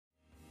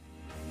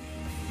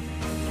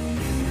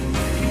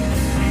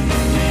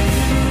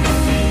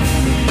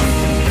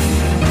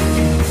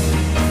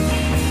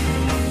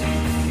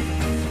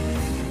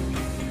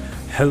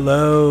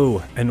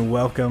Hello, and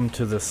welcome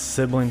to the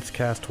Siblings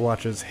Cast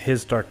watches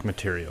His Dark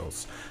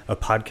Materials, a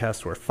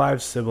podcast where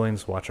 5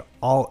 siblings watch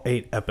all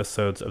 8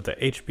 episodes of the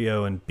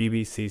HBO and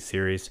BBC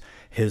series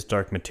His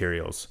Dark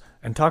Materials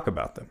and talk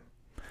about them.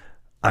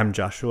 I'm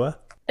Joshua.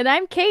 And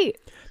I'm Kate.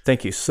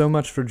 Thank you so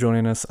much for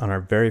joining us on our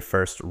very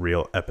first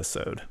real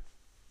episode.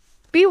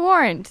 Be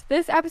warned,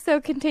 this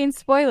episode contains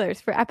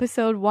spoilers for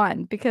episode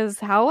 1,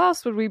 because how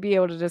else would we be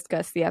able to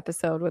discuss the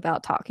episode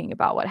without talking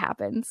about what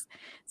happens?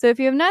 So if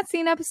you have not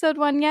seen episode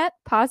 1 yet,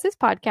 pause this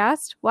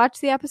podcast, watch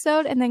the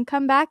episode, and then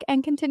come back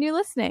and continue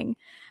listening.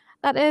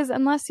 That is,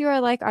 unless you are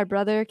like our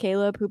brother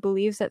Caleb, who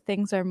believes that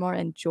things are more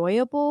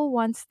enjoyable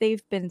once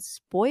they've been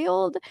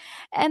spoiled,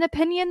 an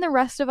opinion the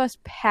rest of us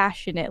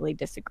passionately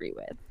disagree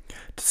with.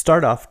 To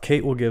start off,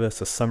 Kate will give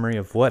us a summary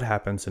of what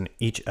happens in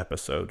each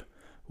episode,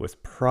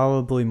 with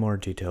probably more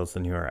details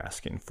than you are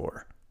asking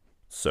for.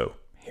 So,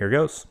 here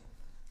goes.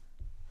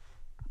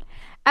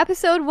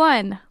 Episode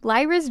 1,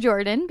 Lyra's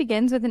Jordan,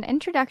 begins with an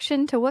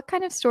introduction to what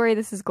kind of story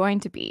this is going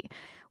to be.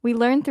 We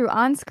learn through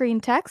on-screen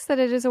text that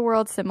it is a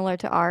world similar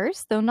to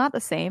ours, though not the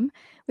same.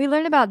 We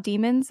learn about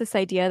demons, this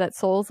idea that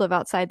souls live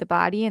outside the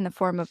body in the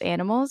form of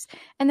animals,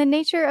 and the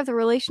nature of the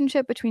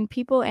relationship between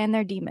people and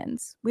their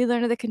demons. We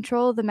learn of the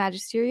control of the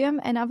magisterium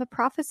and of a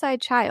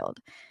prophesied child.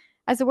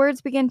 As the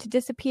words begin to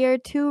disappear,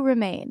 2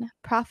 remain,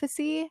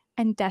 prophecy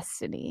and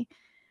destiny.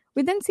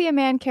 We then see a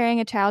man carrying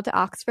a child to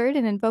Oxford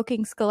and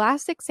invoking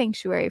scholastic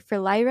sanctuary for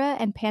Lyra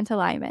and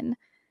Pantalaimon.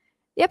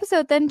 The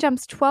episode then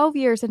jumps 12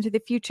 years into the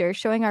future,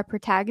 showing our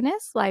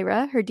protagonist,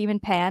 Lyra, her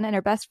demon Pan, and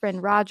her best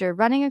friend Roger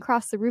running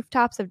across the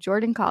rooftops of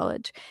Jordan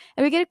College,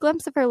 and we get a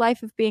glimpse of her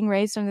life of being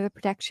raised under the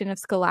protection of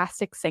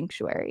scholastic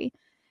sanctuary.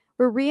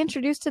 We're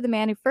reintroduced to the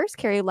man who first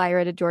carried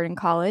Lyra to Jordan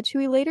College, who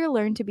we later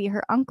learned to be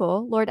her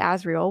uncle, Lord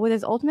Asriel, with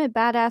his ultimate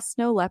badass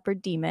snow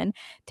leopard demon,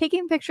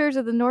 taking pictures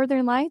of the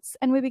northern lights,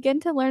 and we begin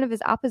to learn of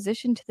his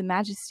opposition to the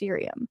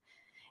magisterium.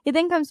 He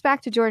then comes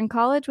back to Jordan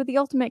College with the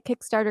ultimate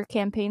Kickstarter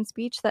campaign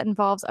speech that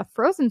involves a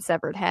frozen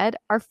severed head,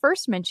 our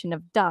first mention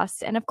of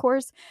dust, and of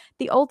course,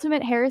 the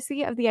ultimate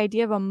heresy of the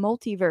idea of a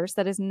multiverse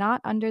that is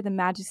not under the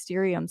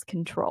magisterium's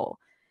control.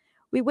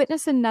 We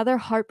witness another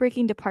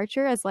heartbreaking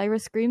departure as Lyra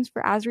screams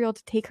for Asriel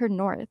to take her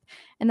north,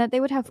 and that they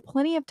would have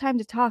plenty of time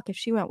to talk if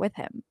she went with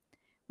him.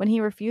 When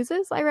he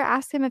refuses, Lyra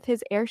asks him if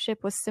his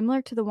airship was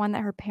similar to the one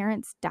that her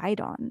parents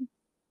died on.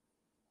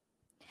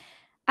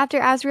 After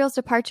Asriel's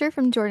departure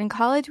from Jordan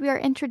College, we are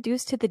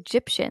introduced to the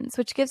Egyptians,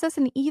 which gives us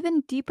an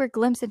even deeper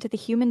glimpse into the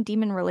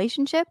human-demon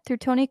relationship through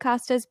Tony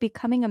Costa's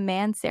Becoming a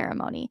Man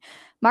ceremony,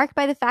 marked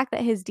by the fact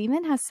that his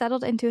demon has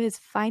settled into his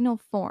final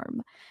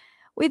form.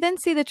 We then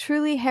see the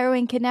truly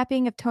harrowing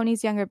kidnapping of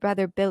Tony's younger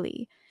brother,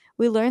 Billy.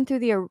 We learn through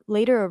the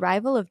later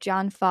arrival of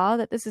John Faw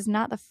that this is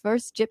not the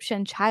first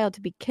Egyptian child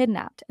to be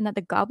kidnapped, and that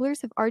the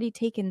Gobblers have already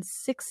taken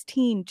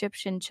 16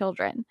 Egyptian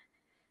children.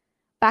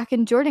 Back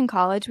in Jordan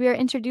College, we are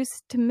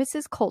introduced to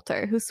Mrs.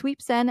 Coulter, who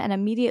sweeps in and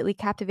immediately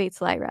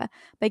captivates Lyra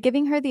by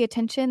giving her the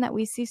attention that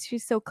we see she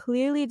so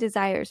clearly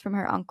desires from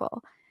her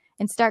uncle.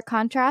 In stark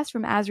contrast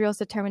from Asriel's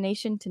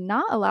determination to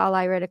not allow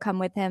Lyra to come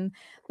with him,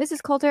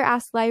 Mrs. Coulter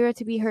asks Lyra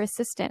to be her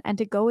assistant and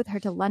to go with her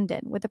to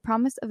London, with the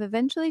promise of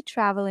eventually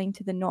traveling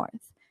to the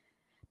north.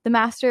 The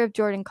master of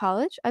Jordan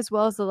College, as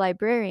well as the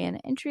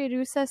librarian,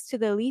 introduce us to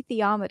the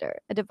alethiometer,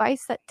 a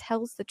device that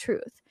tells the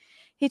truth.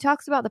 He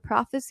talks about the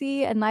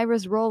prophecy and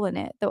Lyra's role in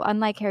it, though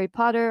unlike Harry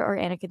Potter or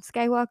Anakin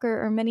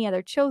Skywalker or many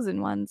other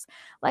chosen ones,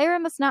 Lyra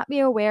must not be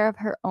aware of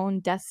her own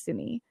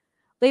destiny.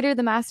 Later,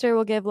 the master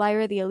will give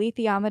Lyra the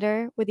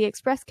alethiometer with the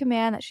express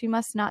command that she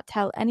must not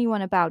tell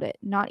anyone about it,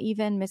 not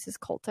even Mrs.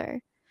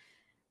 Coulter.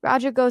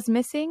 Roger goes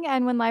missing,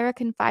 and when Lyra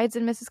confides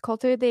in Mrs.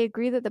 Coulter, they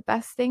agree that the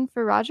best thing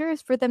for Roger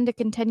is for them to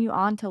continue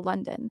on to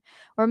London,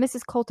 where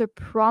Mrs. Coulter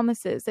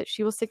promises that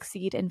she will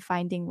succeed in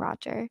finding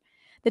Roger.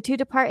 The 2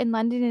 depart in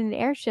London in an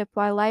airship,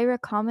 while Lyra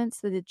comments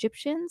that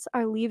Egyptians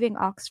are leaving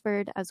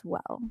Oxford as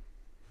well.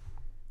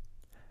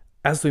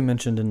 As we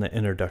mentioned in the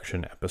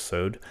introduction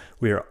episode,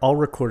 we are all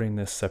recording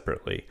this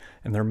separately,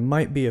 and there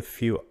might be a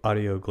few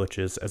audio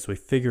glitches as we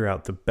figure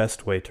out the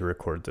best way to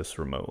record this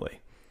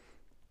remotely.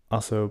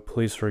 Also,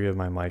 please forgive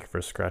my mic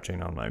for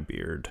scratching on my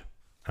beard.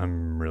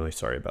 I'm really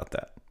sorry about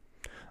that.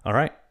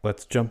 Alright,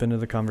 let's jump into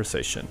the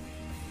conversation.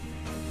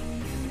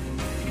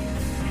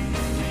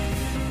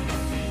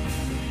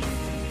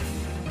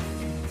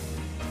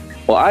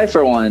 Well, I,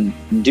 for one,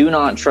 do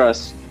not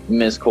trust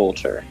Miss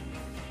Coulter.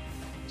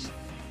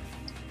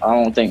 I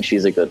don't think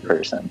she's a good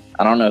person.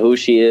 I don't know who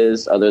she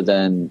is other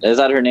than, is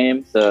that her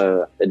name?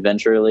 The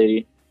adventurer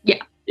lady?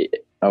 Yeah.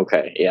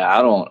 Okay. Yeah.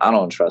 I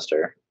don't trust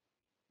her.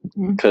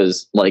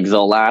 Cause like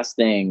the last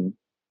thing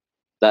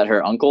that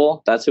her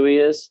uncle, that's who he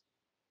is.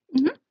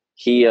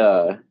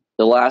 Mm-hmm.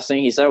 The last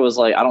thing he said was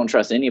like, I don't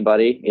trust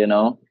anybody, you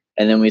know?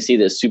 And then we see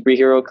this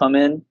superhero come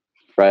in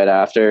right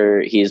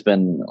after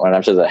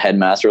the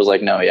headmaster was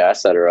like, no, yeah, I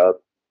set her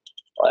up.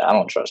 Like, I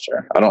don't trust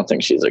her. I don't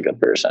think she's a good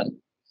person,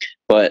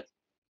 but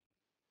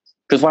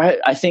because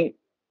I think,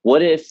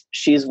 what if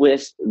she's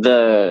with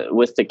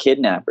the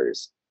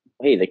kidnappers?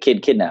 Hey, the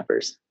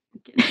kidnappers.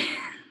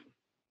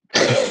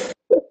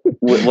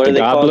 what The are they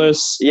called?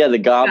 Gobblers? Yeah, the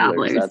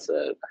Gobblers. Gobblers. That's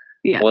it.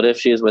 Yeah. What if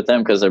she's with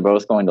them because they're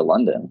both going to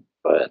London?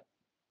 But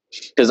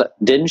because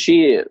didn't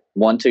she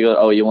want to go?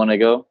 Oh, you want to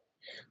go?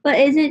 But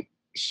isn't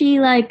she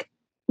like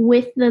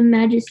with the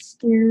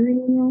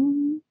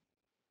magisterium?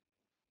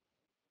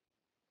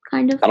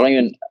 Kind of. I don't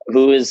even.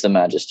 Who is the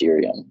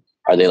magisterium?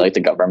 Are they like the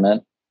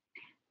government?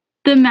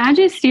 The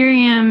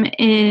magisterium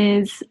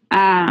is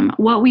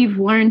what we've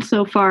learned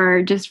so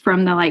far just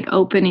from the like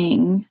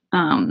opening.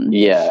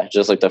 Yeah,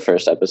 just like the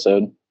first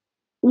episode.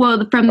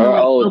 Well, from the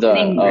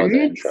opening words.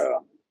 The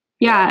intro.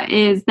 Yeah,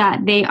 is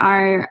that they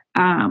are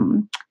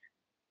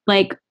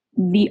like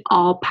the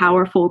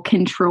all-powerful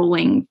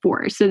controlling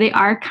force. So they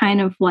are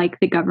kind of like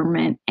the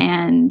government,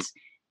 and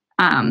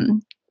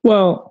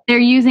Well, they're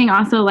using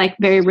also like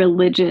very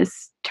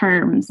religious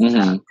terms.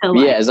 Mm-hmm. To,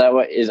 like, yeah, is that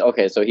what is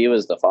okay? So he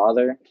was the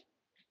father.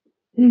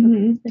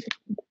 Mm-hmm.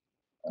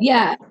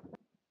 Yeah.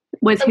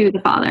 Was who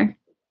the father?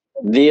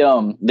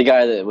 The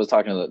guy that was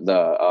talking to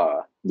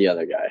the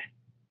other guy.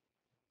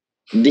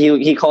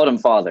 He called him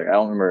father. I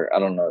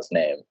don't know his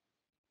name.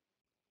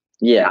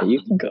 Yeah,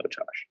 you can go,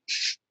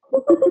 Josh.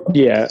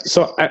 yeah.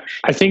 So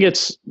I think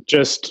it's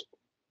just,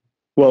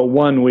 well,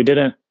 one, we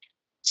didn't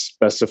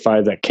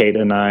specify that Kate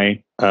and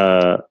I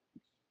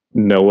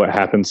know what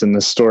happens in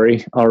this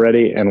story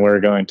already, and we're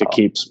going to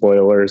keep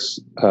spoilers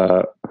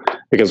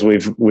because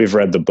we've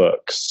read the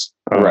books.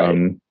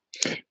 Right.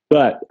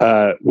 But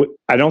I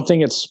don't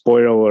think it's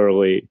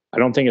spoilerly. I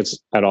don't think it's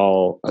at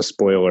all a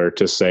spoiler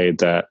to say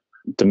that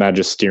the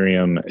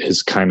magisterium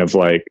is kind of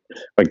like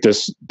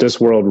this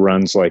world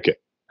runs like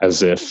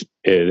as if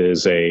it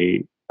is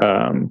a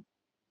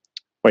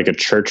like a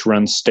church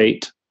run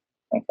state.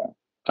 Okay.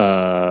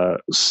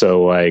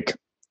 So like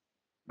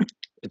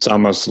it's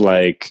almost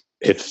like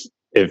if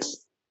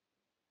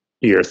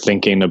you're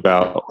thinking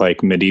about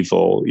like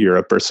medieval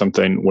Europe or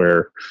something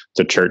where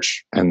the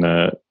church and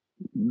the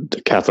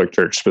Catholic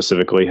Church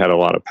specifically had a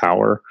lot of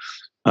power.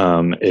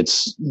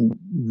 This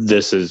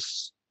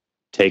is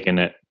taken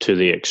it to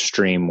the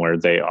extreme where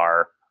they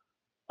are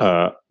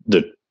the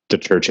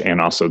church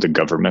and also the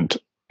government,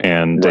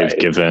 and they've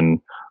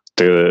given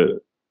the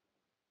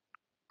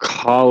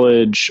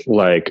college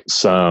like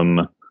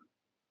some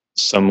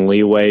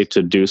leeway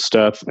to do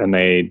stuff, and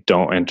they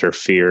don't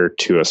interfere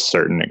to a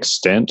certain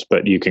extent,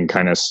 but you can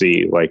kind of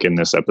see like in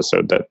this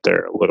episode that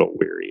they're a little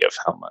weary of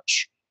how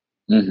much.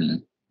 Mm-hmm.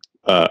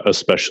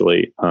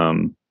 Especially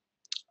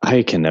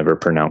I can never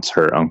pronounce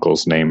her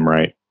uncle's name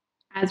right.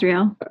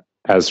 Azriel.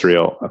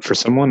 For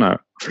some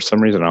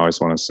reason I always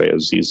want to say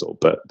Azazel,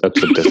 but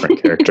that's a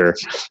different character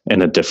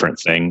and a different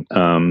thing.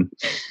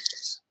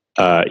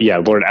 Yeah,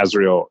 Lord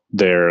Azriel,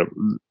 they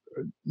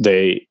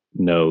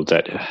know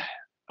that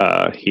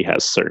he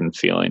has certain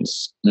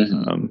feelings,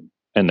 Mm-hmm.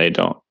 and they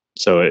don't.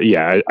 So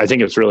yeah, I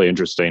think it's really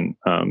interesting,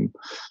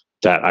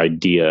 that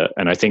idea,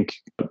 and I think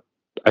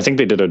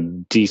they did a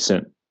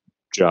decent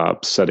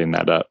job setting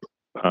that up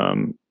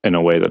in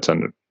a way that's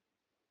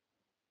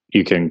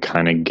you can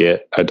kind of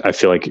get. I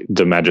feel like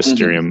the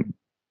magisterium,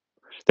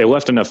 they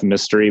left enough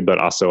mystery, but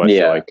also I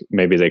feel like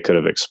maybe they could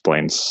have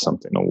explained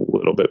something a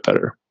little bit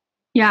better.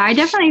 Yeah, I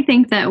definitely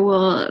think that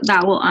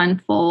will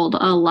unfold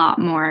a lot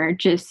more.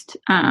 Just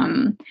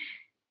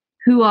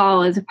who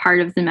all is a part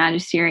of the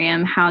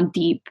magisterium, how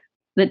deep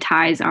the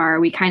ties are.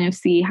 We kind of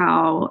see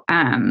how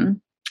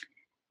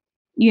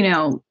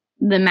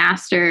the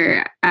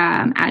master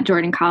at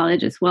Jordan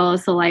College as well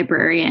as the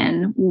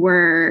librarian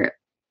were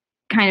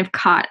kind of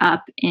caught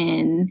up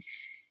in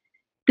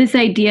this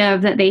idea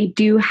of that they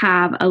do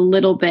have a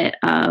little bit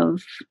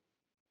of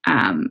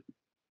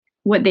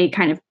what they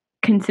kind of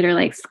consider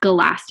like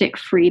scholastic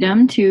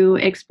freedom to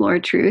explore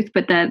truth,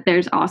 but that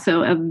there's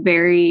also a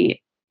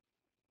very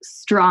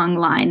strong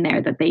line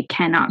there that they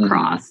cannot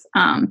cross.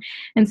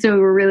 And so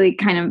we're really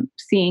kind of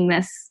seeing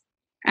this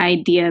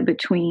idea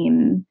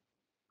between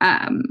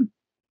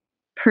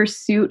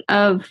pursuit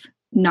of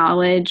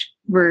knowledge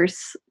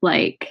versus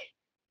like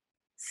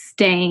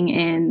staying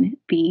in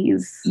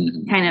these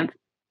kind of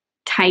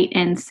tight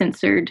and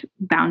censored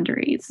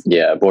boundaries.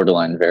 Yeah,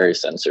 borderline very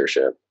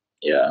censorship.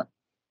 Yeah.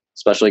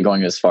 Especially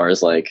going as far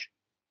as like,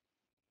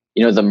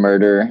 the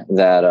murder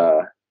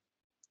that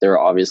they were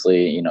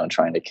obviously,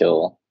 trying to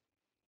kill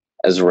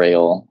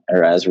Azrael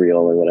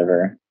or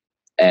whatever.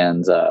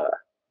 And,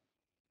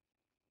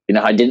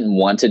 I didn't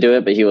want to do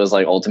it, but he was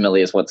like,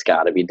 ultimately it's what's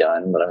got to be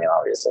done. But I mean,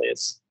 obviously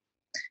it's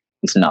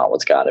not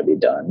what's got to be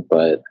done.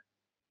 But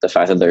the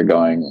fact that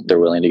they're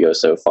willing to go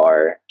so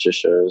far just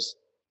shows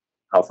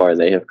how far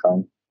they have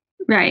come.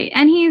 Right.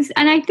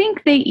 And I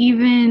think they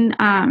even,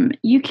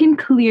 you can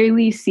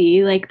clearly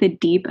see like the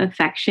deep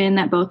affection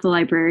that both the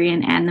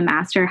librarian and the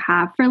master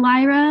have for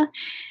Lyra.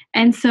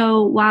 And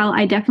so while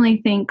I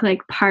definitely think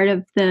like part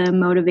of the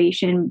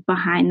motivation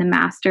behind the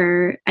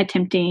master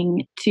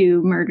attempting to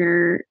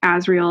murder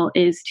Azrael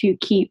is to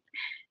keep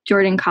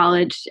Jordan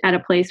College at a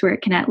place where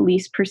it can at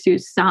least pursue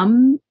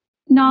some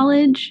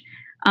knowledge,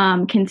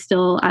 can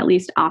still at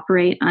least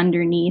operate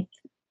underneath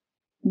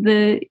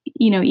the,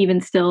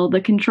 even still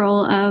the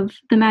control of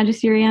the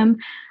magisterium.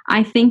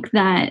 I think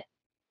that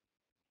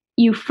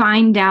you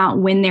find out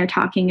when they're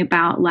talking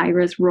about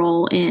Lyra's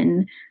role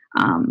in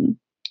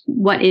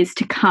what is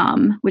to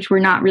come, which we're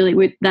not really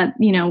with that,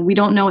 you know, we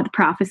don't know what the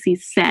prophecy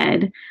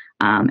said.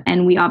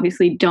 And we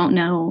obviously don't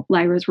know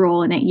Lyra's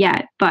role in it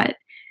yet. But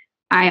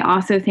I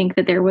also think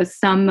that there was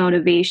some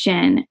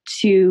motivation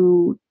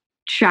to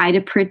try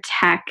to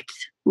protect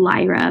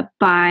Lyra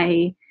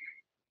by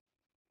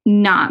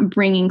not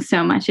bringing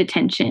so much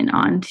attention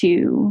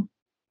onto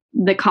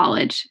the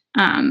college,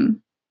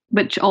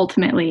 which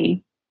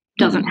ultimately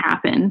doesn't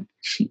happen.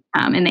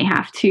 And they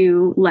have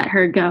to let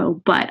her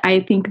go. But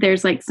I think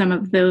there's like some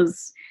of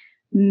those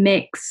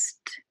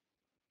mixed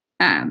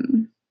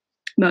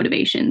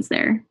motivations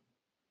there.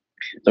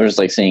 They're just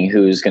like seeing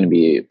who's going to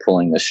be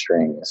pulling the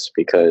strings,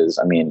 because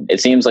I mean,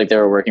 it seems like they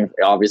were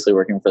obviously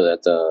working for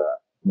that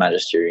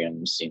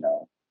magisterium's, you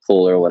know,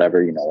 pool or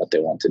whatever, you know, what they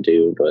want to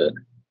do. But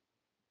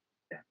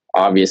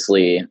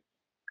obviously,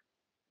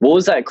 what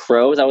was that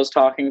crow that was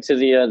talking to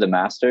the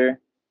master?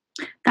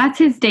 That's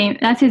his demon.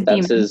 That's his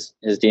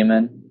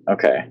demon.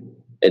 Okay,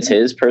 it's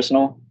his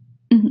personal.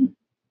 Mm-hmm.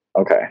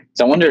 Okay,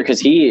 so I wonder, because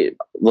he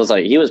was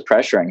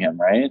pressuring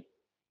him, right,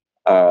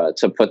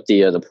 to put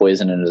the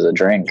poison into the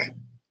drink.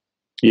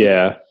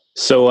 Yeah.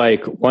 So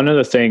like one of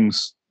the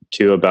things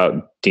too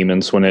about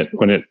demons, when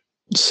it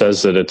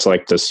says that it's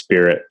like the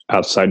spirit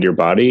outside your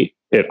body,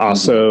 it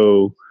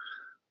also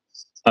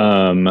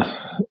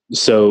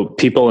so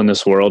people in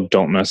this world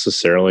don't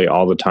necessarily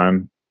all the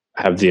time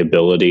have the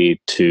ability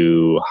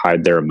to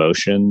hide their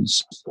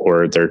emotions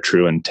or their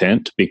true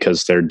intent,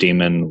 because their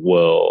demon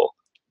will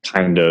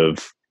kind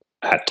of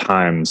at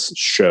times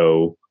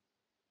show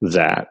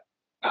that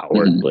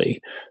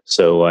outwardly.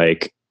 So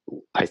like,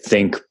 I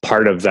think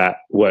part of that,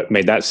 what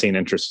made that scene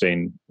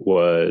interesting,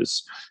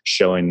 was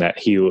showing that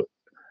he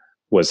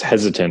was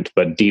hesitant,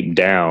 but deep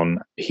down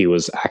he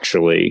was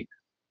actually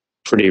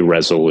pretty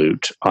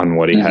resolute on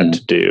what he had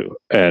to do.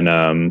 And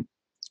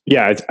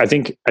I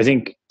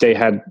think they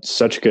had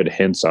such good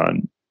hints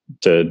on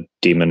the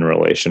demon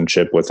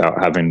relationship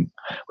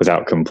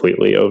without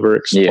completely over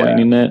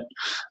explaining it.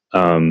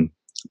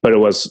 But it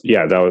was,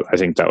 I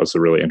think that was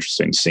a really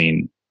interesting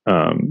scene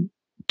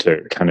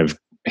to kind of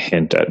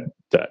hint at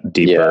that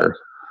deeper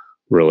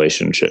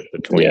relationship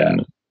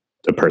between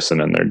the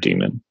person and their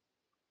demon.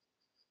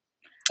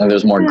 And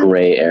there's more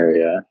gray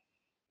area,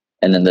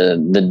 and then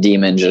the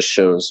demon just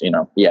shows, you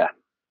know. I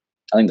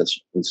think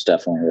it's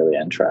definitely really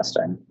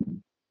interesting.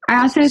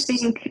 I also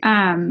think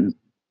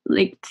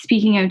like,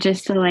 speaking of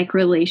just the like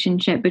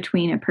relationship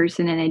between a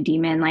person and a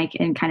demon, like,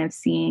 and kind of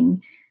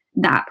seeing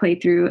that play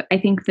through, I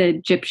think the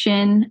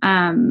Egyptian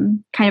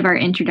kind of our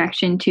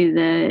introduction to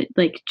the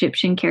like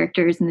Egyptian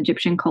characters and the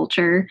Egyptian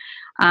culture,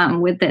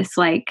 with this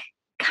like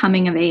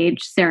coming of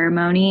age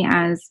ceremony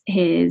as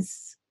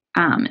his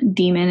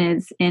demon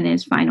is in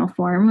his final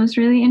form, was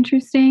really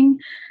interesting.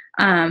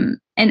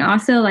 And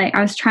also, like,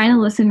 I was trying to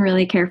listen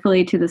really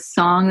carefully to the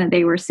song that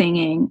they were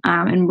singing,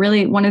 and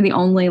really one of the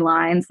only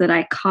lines that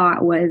I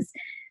caught was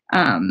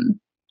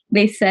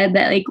they said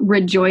that, like,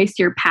 rejoice,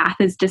 your path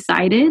is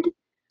decided,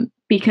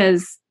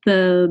 because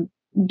the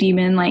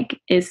demon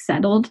like is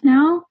settled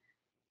now.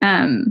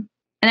 And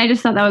I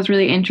just thought that was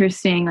really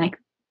interesting, like,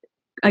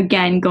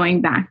 again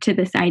going back to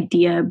this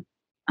idea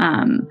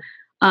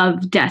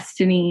of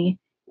destiny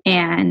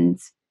and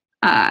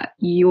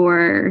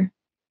your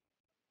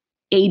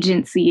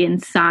agency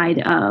inside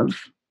of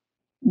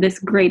this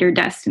greater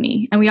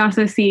destiny. And we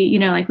also see, you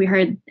know, like we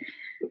heard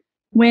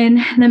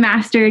when the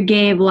master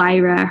gave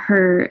Lyra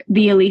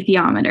the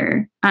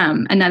alethiometer,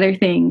 another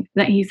thing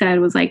that he said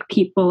was like,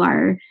 people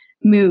are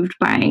moved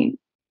by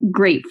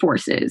great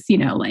forces, you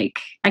know, like,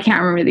 I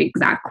can't remember the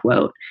exact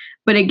quote,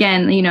 but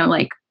again, you know,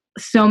 like,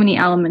 so many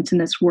elements in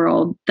this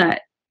world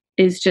that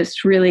is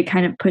just really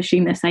kind of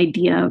pushing this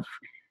idea of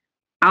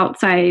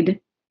outside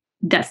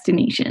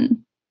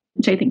destination,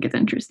 which I think is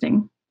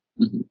interesting.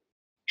 Mm-hmm.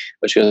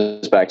 Which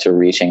goes back to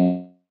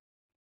reaching,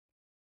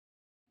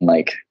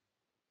 like,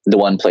 the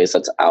one place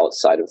that's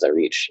outside of their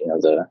reach, you know,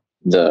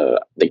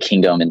 the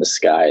kingdom in the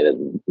sky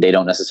that they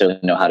don't necessarily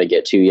know how to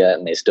get to yet,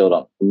 and they still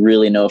don't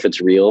really know if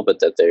it's real, but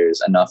that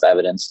there's enough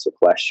evidence to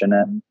question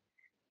it.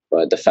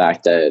 But the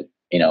fact that,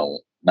 you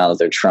know, now that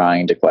they're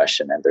trying to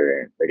question it,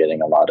 they're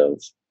getting a lot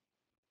of,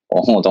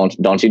 well,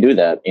 don't you do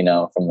that, you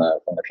know, from the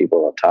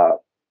people up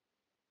top,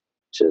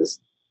 which is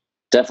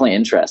definitely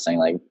interesting.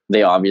 Like,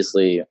 they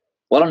obviously,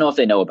 well, I don't know if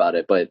they know about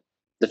it, but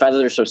the fact that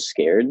they're so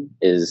scared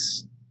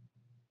is,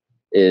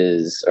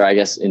 or I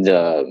guess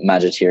the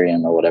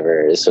Magisterium or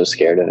whatever is so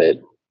scared of it,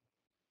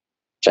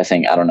 which I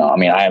think, I don't know. I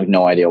mean, I have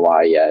no idea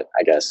why yet,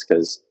 I guess,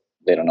 because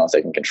they don't know if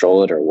they can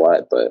control it or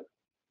what, but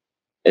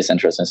it's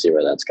interesting to see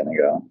where that's going to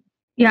go.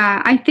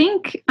 Yeah, I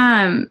think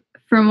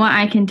from what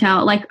I can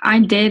tell, like, I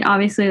did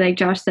obviously, like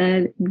Josh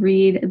said,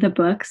 read the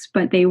books,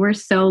 but they were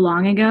so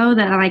long ago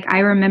that like I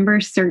remember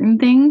certain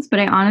things, but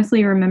I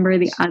honestly remember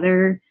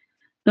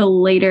the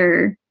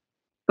later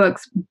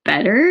books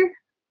better.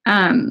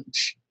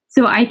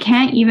 So I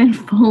can't even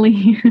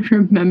fully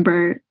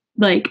remember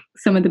like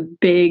some of the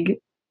big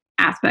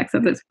aspects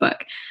of this book.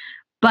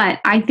 But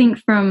I think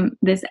from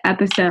this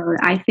episode,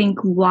 I think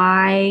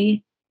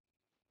why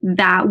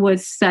that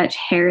was such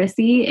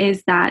heresy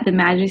is that the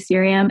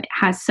magisterium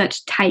has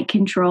such tight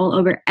control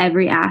over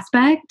every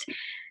aspect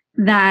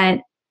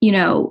that, you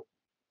know,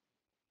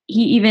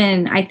 he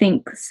even, I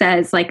think,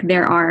 says like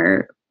there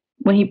are,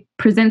 when he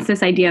presents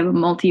this idea of a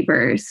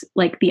multiverse,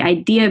 like the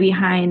idea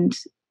behind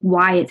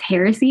why it's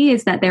heresy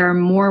is that there are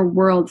more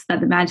worlds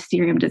that the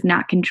magisterium does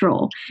not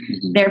control.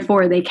 Mm-hmm.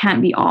 Therefore, they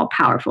can't be all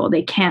powerful.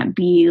 They can't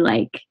be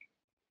like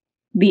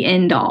the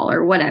end all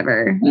or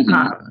whatever,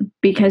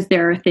 because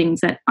there are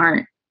things that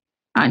aren't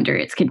under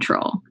its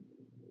control.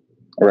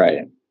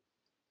 Right.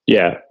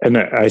 Yeah. And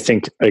I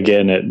think,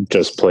 again, it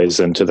just plays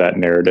into that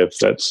narrative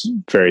that's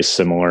very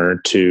similar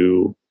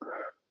to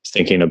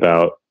thinking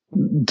about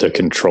the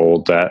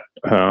control that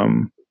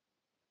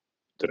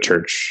the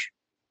church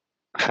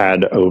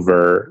had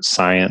over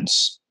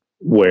science,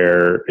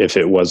 where if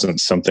it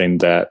wasn't something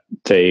that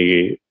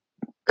they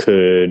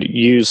could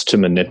use to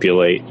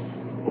manipulate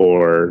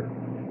or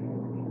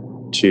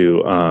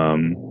to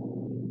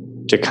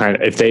kind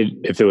of,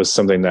 if it was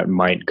something that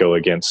might go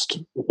against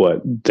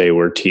what they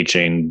were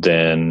teaching,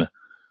 then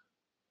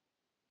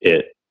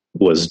it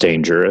was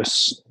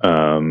dangerous.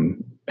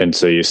 And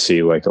so you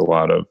see like a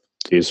lot of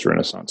these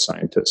Renaissance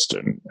scientists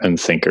and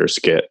thinkers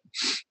get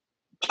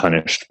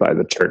punished by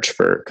the church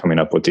for coming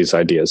up with these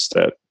ideas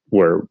that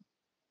were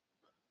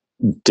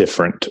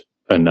different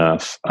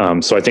enough.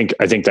 So I think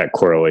that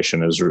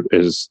correlation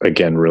is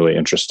again really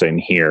interesting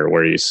here,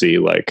 where you see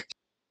like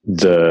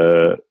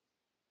the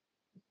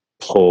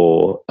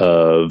pull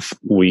of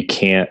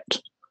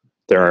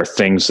there are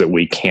things that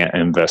we can't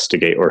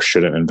investigate or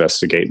shouldn't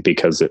investigate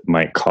because it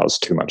might cause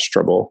too much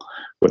trouble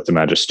with the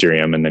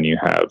magisterium. And then you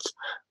have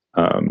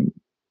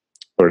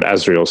Lord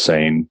Asriel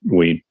saying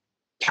we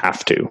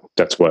have to.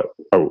 That's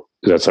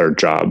our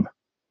job.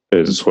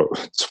 That's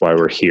why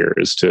we're here,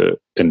 is to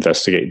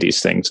investigate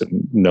these things,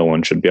 and no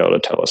one should be able to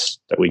tell us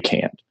that we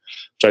can't.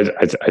 So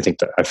I think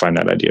that I find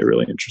that idea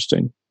really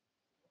interesting.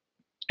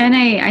 And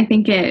I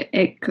think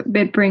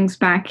it brings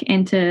back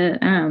into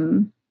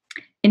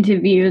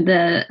view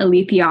the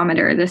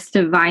alethiometer, this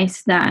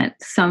device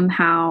that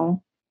somehow,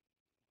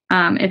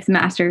 if the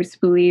masters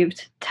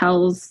believed,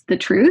 tells the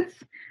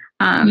truth.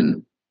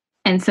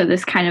 And so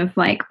this kind of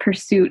like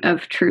pursuit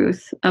of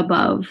truth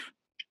above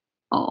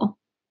all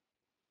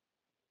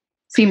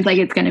seems like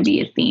it's going to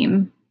be a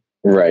theme.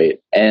 Right.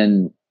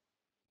 And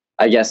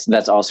I guess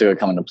that's also going to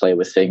come into play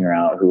with figuring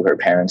out who her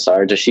parents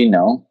are. Does she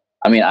know?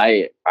 I mean,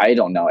 I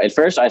don't know. At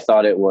first I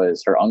thought it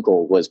was her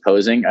uncle was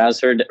posing as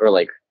her, or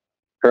like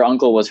her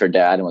uncle was her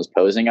dad and was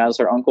posing as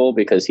her uncle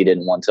because he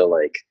didn't want to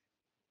like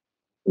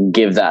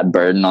give that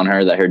burden on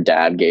her that her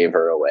dad gave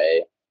her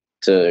away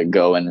to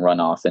go and run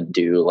off and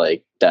do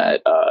like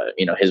that,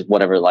 his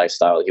whatever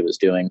lifestyle he was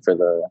doing for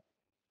the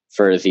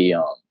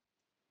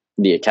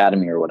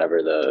academy or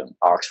whatever, the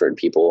Oxford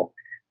people.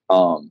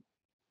 But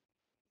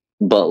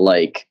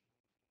like,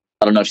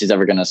 I don't know if she's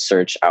ever going to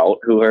search out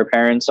who her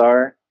parents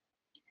are.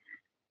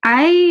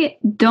 I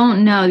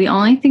don't know. The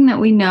only thing that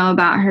we know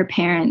about her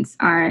parents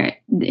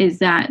is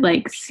that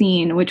like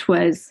scene, which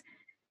was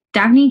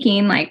Daphne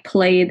Keane like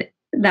played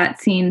that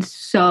scene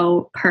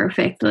so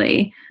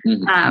perfectly,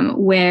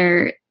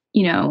 where,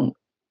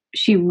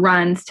 she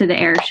runs to the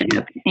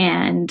airship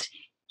and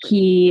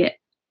he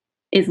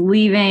is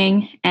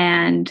leaving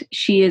and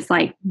she is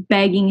like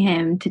begging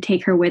him to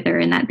take her with her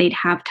and that they'd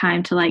have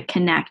time to like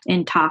connect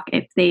and talk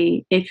if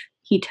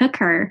he took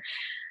her.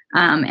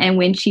 And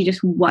when she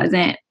just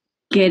wasn't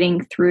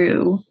getting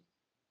through,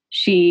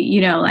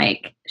 she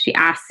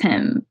asked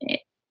him,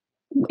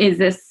 is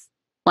this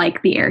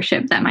like the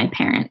airship that my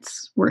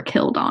parents were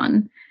killed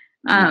on?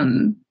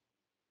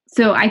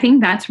 So I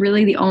think that's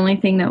really the only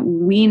thing that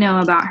we know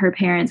about her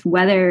parents.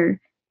 Whether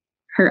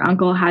her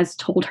uncle has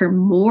told her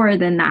more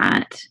than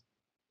that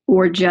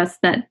or just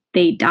that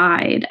they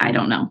died, I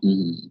don't know.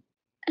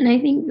 And I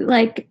think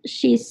like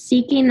she's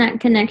seeking that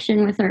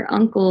connection with her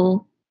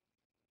uncle,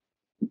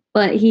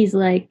 but he's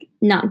like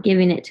not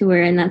giving it to her,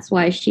 and that's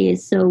why she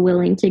is so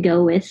willing to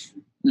go with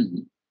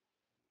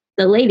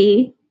the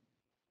lady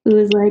who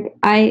is like,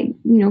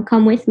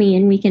 come with me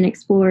and we can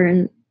explore.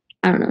 And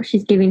I don't know,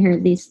 she's giving her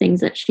these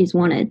things that she's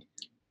wanted.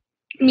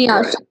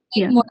 Yeah,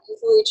 she's more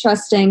easily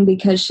trusting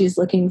because she's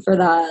looking for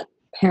that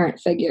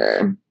parent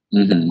figure.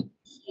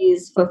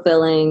 He's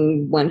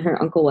fulfilling when her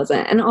uncle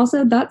wasn't. And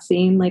also that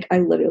scene, like I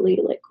literally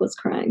like was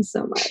crying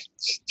so much.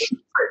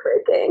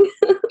 Heartbreaking.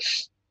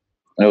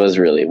 It was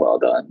really well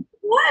done.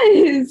 It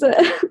was.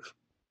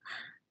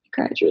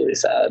 It's really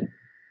sad.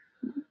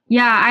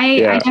 Yeah,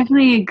 I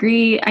definitely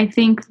agree. I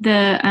think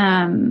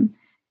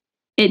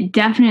it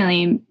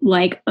definitely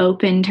like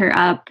opened her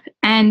up,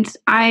 and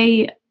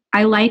I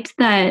liked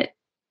that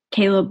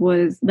Caleb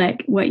was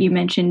like what you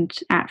mentioned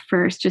at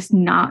first, just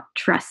not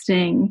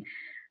trusting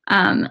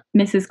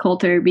Mrs.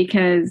 Coulter,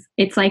 because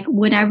it's like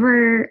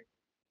whenever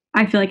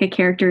I feel like a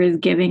character is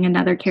giving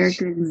another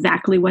character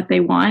exactly what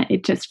they want,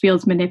 it just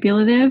feels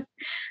manipulative.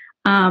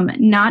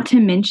 Not to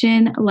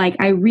mention, like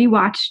I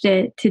rewatched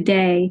it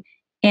today,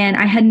 And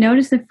I had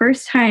noticed the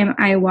first time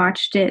I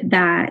watched it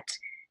that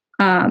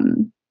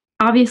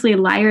obviously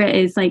Lyra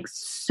is like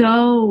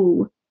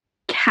so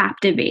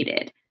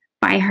captivated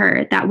by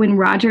her that when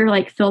Roger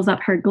like fills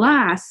up her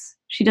glass,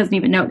 she doesn't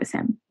even notice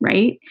him,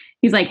 right?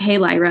 He's like, hey,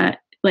 Lyra,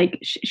 like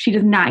she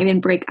does not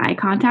even break eye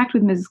contact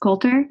with Mrs.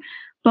 Coulter.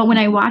 But when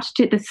I watched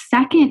it the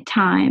second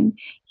time,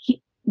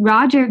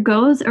 Roger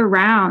goes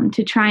around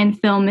to try and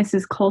fill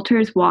Mrs.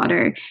 Coulter's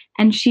water,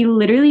 and she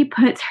literally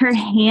puts her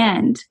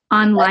hand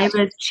on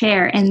Lyra's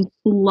chair and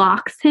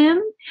blocks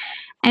him.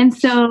 And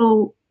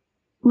so,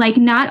 like,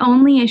 not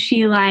only is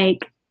she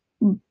like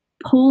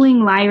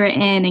pulling Lyra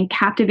in and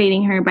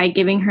captivating her by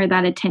giving her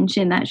that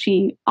attention that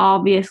she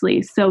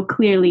obviously so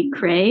clearly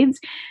craves,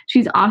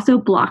 she's also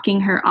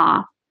blocking her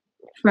off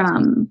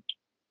from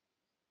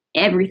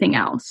everything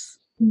else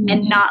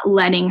and not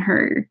letting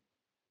her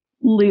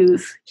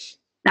lose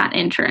that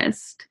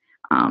interest,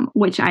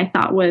 which I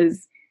thought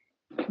was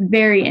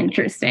very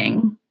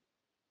interesting.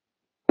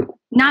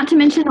 Not to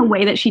mention the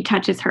way that she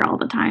touches her all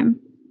the time.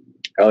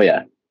 Oh,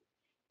 yeah.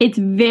 It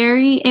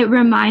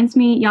reminds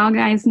me, y'all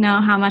guys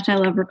know how much I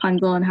love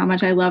Rapunzel and how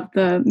much I love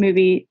the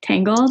movie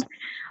Tangled,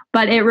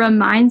 but it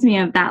reminds me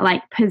of that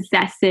like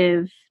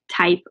possessive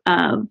type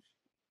of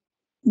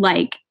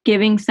like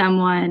giving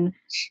someone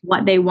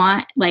what they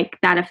want, like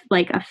that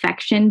like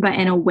affection, but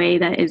in a way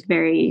that is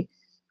very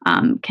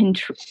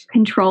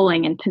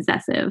controlling and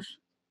possessive.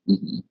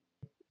 Mm-hmm.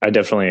 I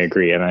definitely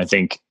agree, and I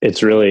think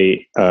it's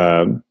really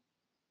the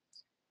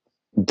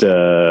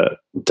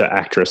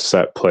actress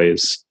that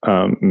plays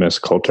Miss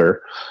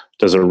Coulter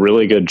does a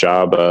really good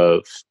job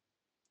of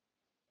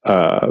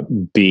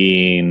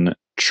being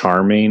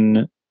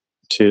charming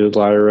to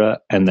Lyra,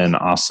 and then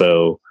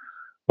also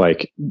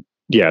like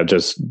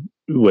just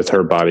with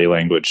her body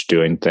language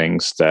doing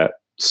things that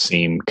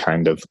seem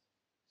kind of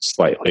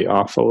slightly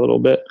off a little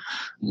bit.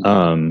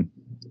 And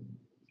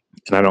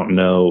I don't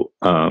know.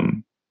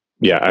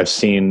 I've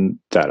seen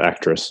that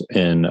actress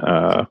in,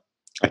 I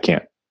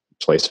can't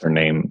place her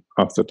name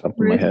off the top of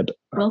my head.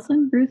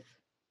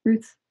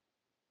 Ruth.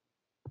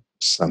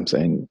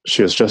 Something.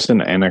 She was just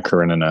in Anna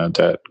Karenina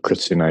that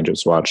Christy and I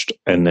just watched.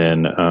 And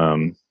then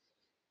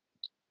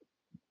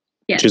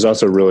she's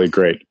also really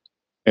great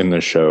in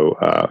the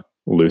show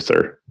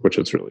Luther, which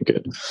is really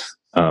good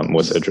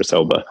with Idris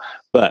Elba.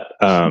 But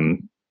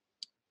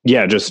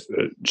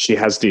she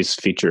has these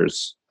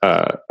features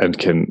and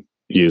can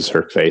use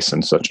her face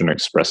in such an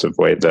expressive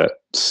way that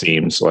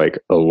seems like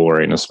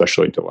alluring,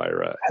 especially to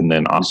Lyra. And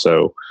then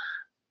also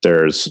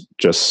there's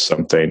just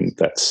something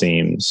that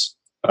seems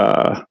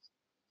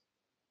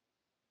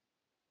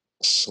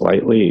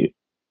slightly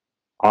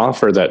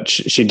off, or that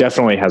she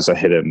definitely has a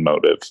hidden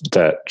motive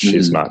that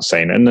she's not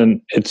saying. And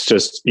then it's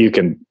just, you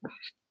can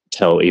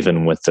tell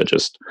even with the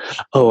just,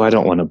 I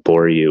don't want to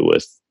bore you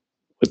with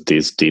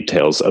these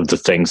details of the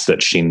things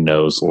that she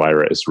knows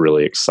Lyra is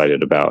really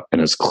excited about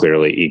and is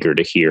clearly eager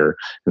to hear.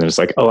 And then it's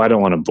like, I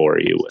don't want to bore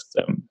you with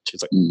them.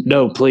 She's like,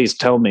 no, please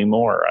tell me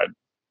more. I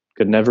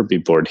could never be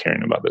bored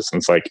hearing about this. And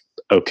it's like,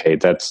 okay,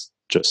 that's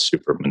just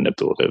super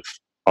manipulative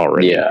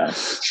already. Yeah.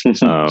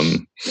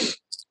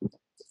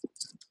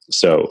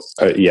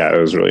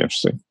 It was really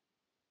interesting.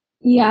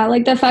 Yeah,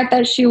 like the fact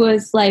that she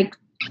was like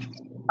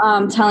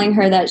telling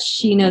her that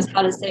she knows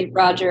how to save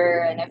Roger,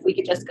 and if we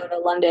could just go to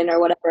London or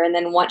whatever. And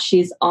then once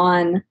she's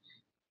on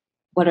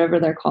whatever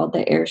they're called,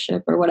 the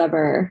airship or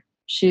whatever,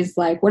 she's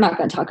like, we're not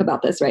going to talk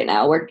about this right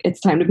now. It's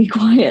time to be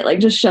quiet. Like,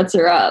 just shuts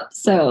her up.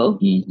 So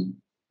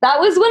that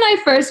was when I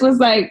first was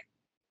like,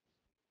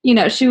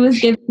 she was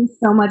giving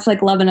so much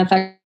like love and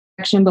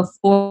affection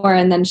before,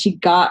 and then she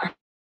got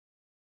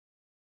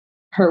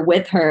her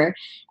with her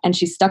and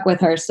she stuck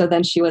with her. So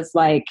then she was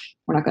like,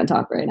 we're not going to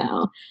talk right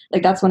now.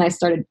 Like, that's when I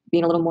started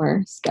being a little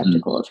more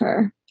skeptical of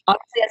her.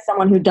 Obviously, as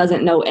someone who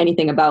doesn't know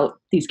anything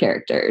about these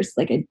characters,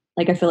 I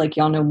feel like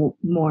y'all know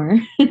more.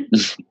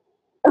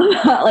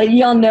 Like,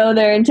 y'all know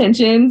their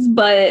intentions,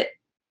 but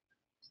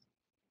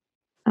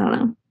I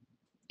don't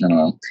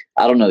know.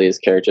 I don't know these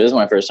characters. This is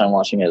my first time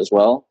watching it as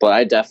well, but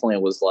I definitely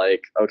was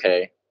like,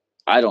 okay,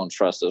 I don't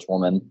trust this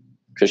woman,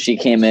 because she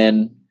came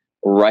in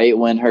right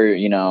when her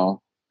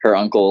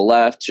uncle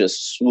left,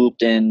 just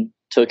swooped in,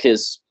 took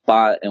his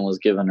spot, and was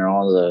giving her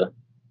all the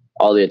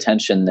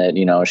attention that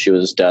she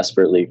was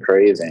desperately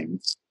craving.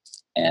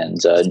 And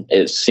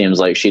it seems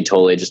like she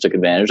totally just took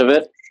advantage of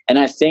it. And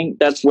I think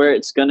that's where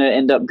it's going to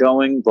end up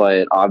going.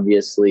 But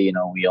obviously,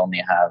 we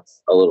only have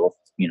a little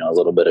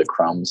bit of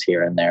crumbs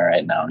here and there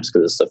right now, just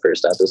because it's the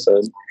first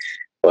episode.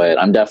 But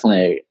I'm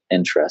definitely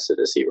interested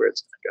to see where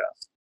it's going to go.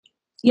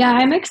 Yeah,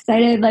 I'm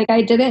excited. Like,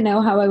 I didn't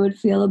know how I would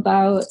feel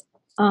about.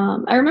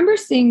 I remember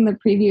seeing the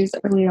previews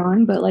early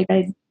on, but like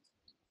I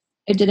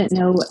didn't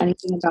know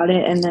anything about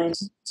it, and then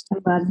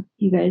I'm glad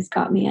you guys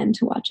got me in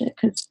to watch it,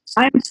 because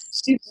I'm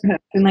super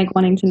hooked and like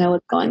wanting to know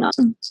what's going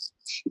on.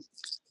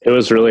 It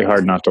was really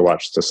hard not to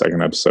watch the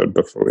second episode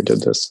before we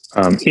did this,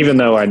 even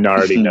though I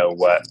already know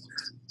what.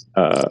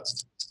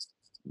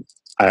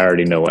 I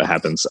already know what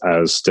happens. I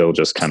was still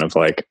just kind of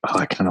like, oh,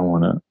 I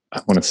want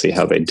to see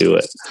how they do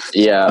it.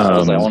 Yeah, I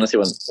was like, I want to see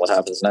what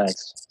happens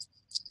next.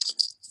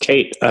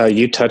 Kate,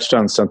 you touched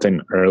on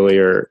something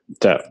earlier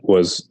that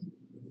was,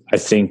 I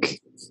think,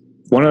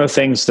 one of the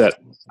things that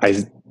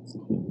I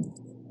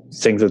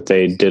think that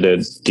they did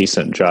a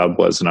decent job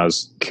was, and I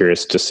was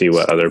curious to see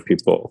what other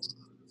people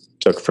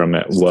took from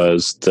it,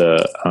 was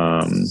the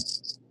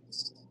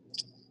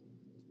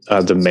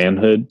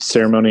manhood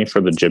ceremony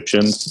for the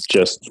Egyptians,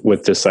 just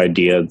with this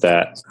idea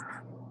that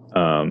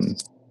I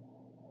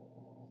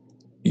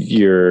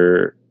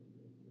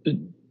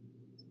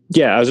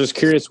was just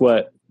curious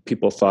what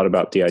people thought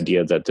about the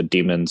idea that the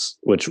demons,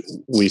 which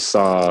we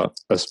saw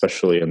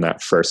especially in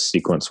that first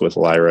sequence with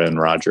Lyra and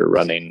Roger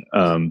running,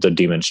 the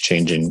demons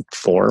changing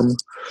form,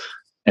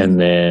 and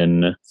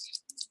then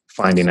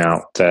finding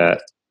out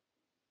that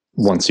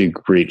once you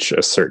reach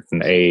a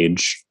certain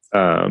age,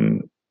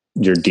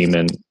 your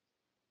demon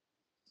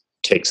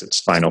takes its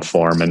final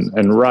form.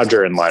 And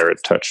Roger and Lyra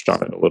touched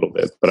on it a little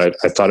bit, but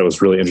I thought it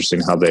was really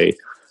interesting how they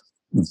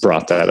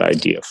brought that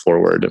idea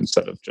forward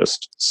instead of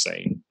just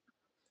saying,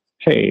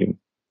 hey,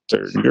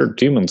 your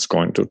demon's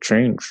going to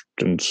change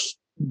and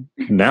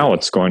now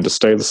it's going to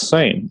stay the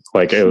same.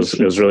 Like it was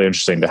really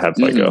interesting to have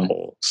like a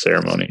whole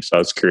ceremony. So I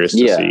was curious to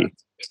see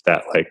if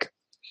that like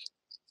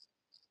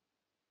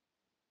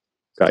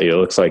got you. It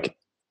looks like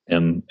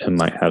M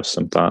might have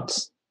some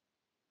thoughts.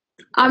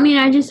 I mean,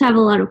 I just have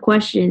a lot of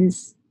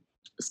questions.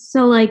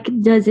 So, like,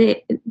 does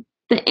the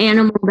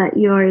animal that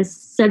yours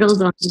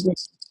settles on, is it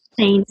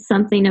saying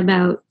something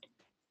about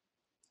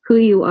who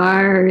you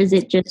are, or is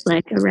it just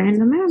like a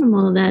random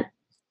animal that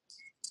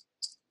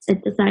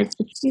it decides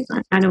to choose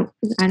on? I don't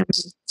know.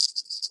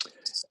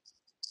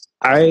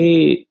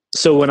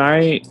 So when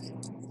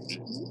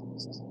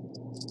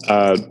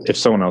if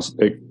someone else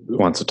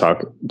wants to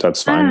talk,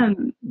 that's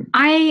fine.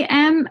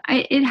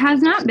 It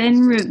has not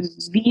been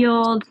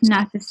revealed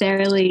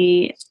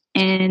necessarily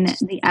in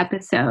the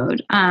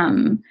episode.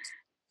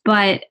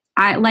 But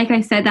like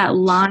I said, that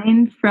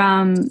line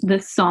from the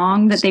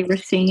song that they were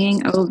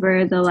singing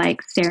over the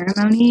like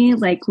ceremony,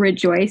 like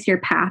rejoice, your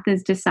path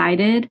is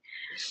decided.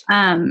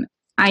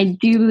 I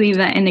do believe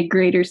that in a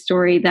greater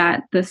story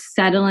that the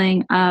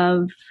settling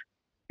of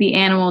the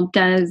animal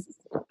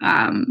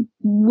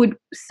would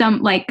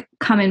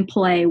come in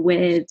play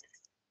with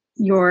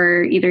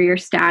either your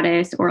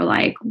status or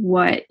like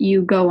what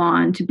you go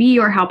on to be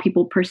or how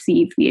people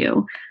perceive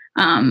you.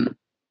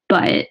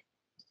 But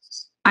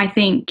I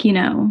think,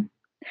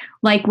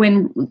 like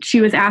when she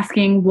was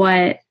asking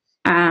what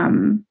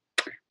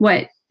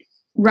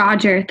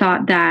Roger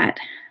thought that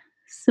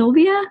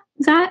Sylvia,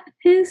 is that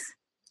his?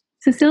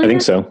 Cecilia? I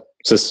think so.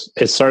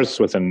 It starts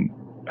with an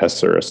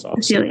S or a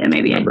soft. Cecilia,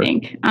 maybe, I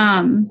think.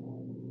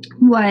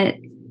 What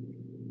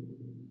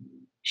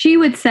she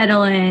would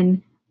settle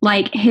in,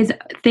 like his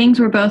things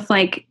were both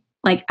like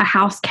a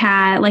house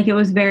cat. Like it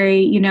was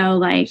very,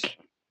 like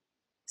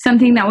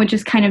something that would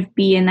just kind of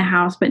be in the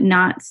house, but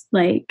not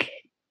like,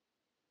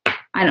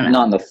 I don't know.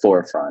 Not in the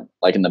forefront,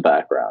 like in the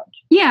background.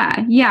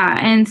 Yeah. Yeah.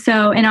 And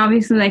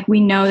obviously like we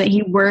know that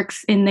he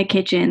works in the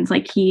kitchens,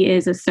 like he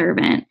is a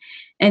servant.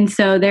 And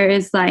so there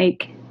is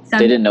like they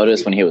didn't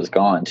notice when he was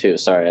gone too.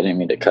 Sorry, I didn't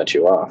mean to cut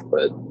you off,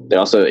 but they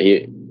also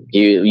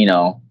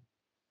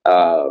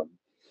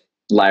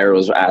Lyra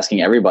was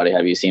asking everybody,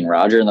 have you seen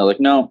Roger? And they're like,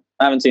 no,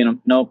 I haven't seen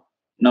him. Nope,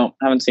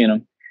 haven't seen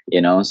him.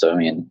 So I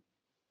mean,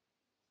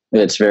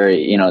 it's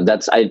very, it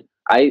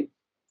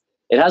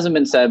hasn't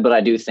been said, but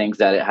I do think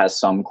that it has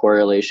some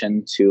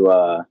correlation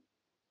to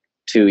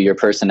your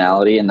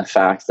personality, and the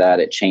fact that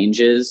it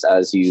changes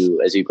as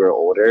you grow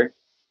older.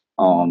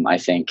 I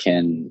think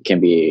can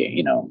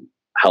be,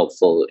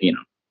 helpful,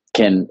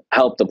 can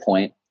help the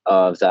point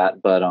of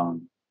that. But I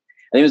think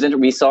it was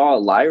interesting. We saw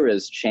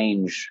Lyra's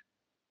change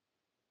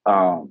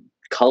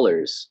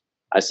colors.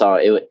 I saw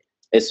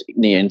it's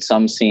in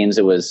some scenes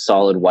it was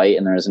solid white,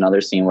 and there was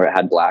another scene where it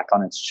had black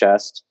on its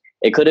chest.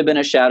 It could have been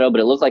a shadow, but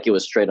it looked like it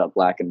was straight up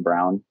black and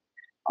brown.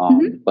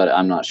 But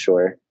I'm not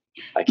sure.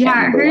 I can't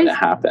remember when it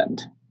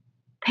happened.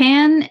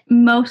 Pan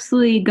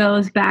mostly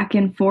goes back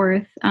and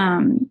forth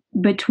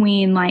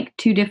between like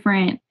two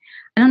different,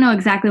 I don't know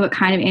exactly what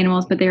kind of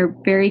animals, but they're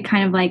very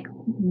kind of like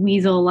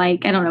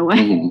weasel-like. I don't know what.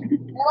 They're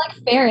like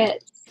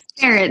ferrets.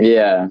 Ferrets.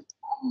 Yeah.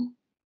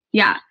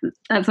 Yeah,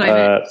 that's what I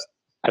meant.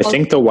 I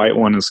think the white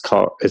one is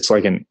it's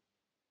like an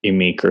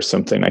Emik or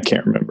something. I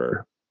can't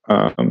remember.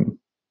 I'll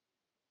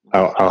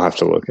have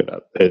to look it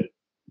up.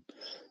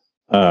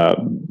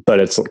 But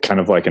it's kind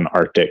of like an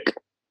Arctic,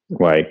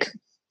 like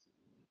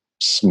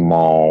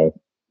small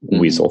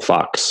weasel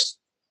fox.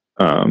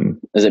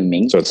 Is it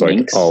mink? So it's like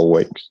minks? all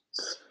white.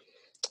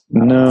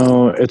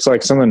 No, it's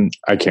like something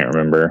I can't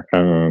remember.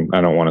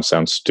 I don't want to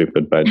sound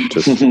stupid by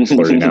just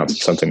blurting out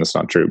something that's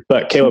not true.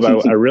 But Caleb,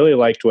 I really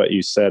liked what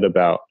you said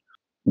about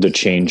the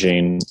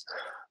changing,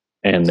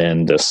 and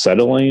then the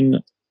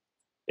settling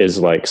is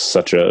like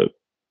such a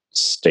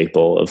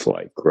staple of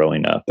like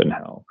growing up, and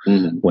how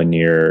when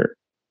you're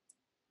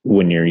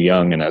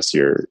young and as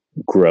you're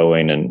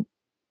growing and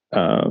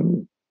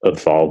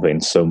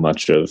evolving. So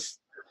much of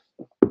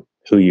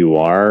who you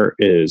are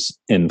is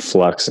in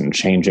flux and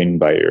changing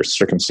by your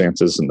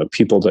circumstances and the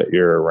people that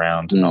you're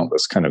around and all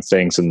this kind of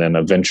things. And then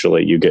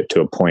eventually you get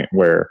to a point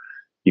where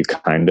you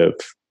kind of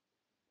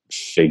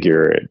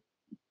figure it,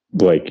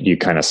 like you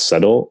kind of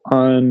settle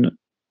on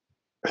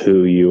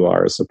who you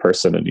are as a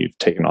person, and you've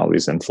taken all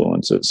these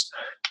influences,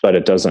 but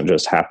it doesn't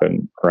just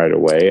happen right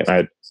away.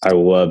 And I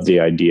love the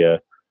idea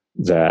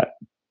that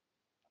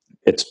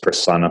it's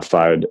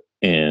personified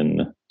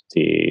in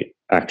the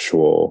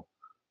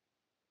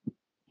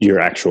your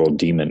actual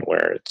demon,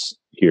 where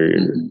you're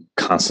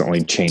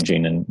constantly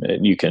changing,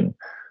 and you can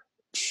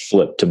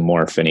flip to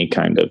morph any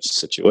kind of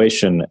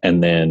situation,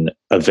 and then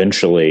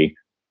eventually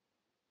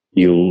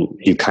you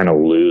kind of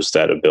lose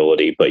that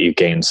ability, but you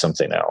gain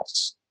something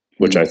else,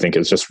 which I think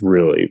is just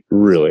really,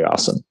 really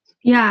awesome.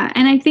 Yeah.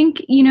 And I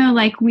think,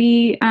 like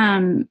we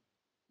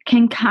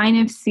can kind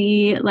of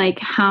see like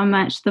how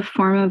much the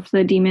form of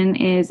the demon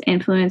is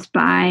influenced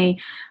by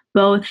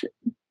both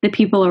the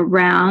people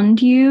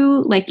around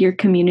you, like your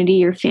community,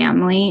 your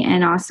family,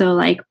 and also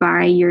like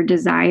by your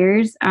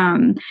desires.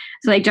 So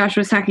like Josh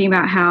was talking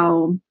about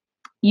how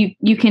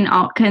you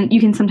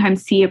can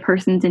sometimes see a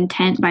person's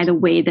intent by the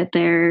way that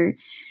their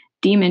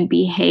demon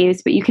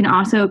behaves, but you can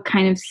also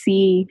kind of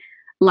see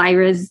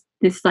Lyra's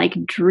this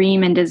like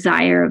dream and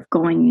desire of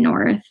going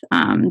north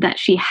that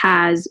she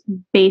has,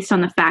 based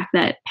on the fact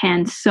that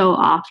Pan so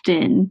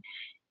often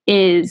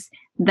is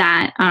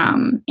that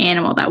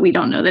animal that we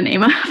don't know the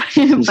name of, but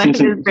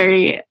is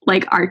very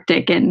like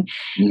Arctic and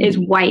is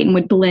white and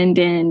would blend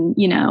in,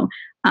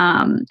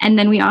 and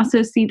then we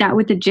also see that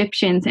with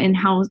Egyptians, and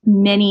how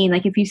many,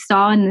 like if you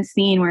saw in the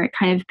scene where it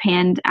kind of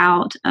panned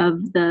out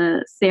of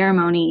the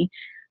ceremony,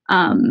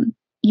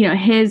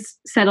 his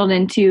settled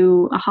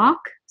into a hawk.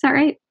 Is that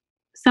right?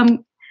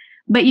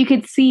 But you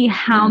could see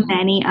how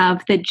many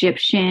of the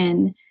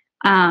Egyptian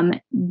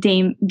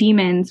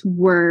demons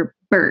were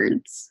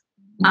birds.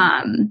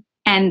 And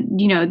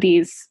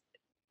these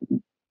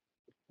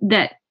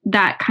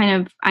that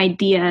kind of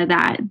idea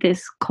that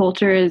this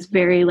culture is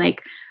very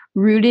like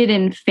rooted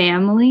in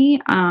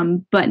family,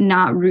 but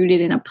not rooted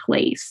in a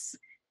place.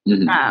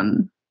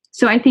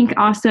 So I think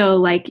also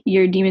like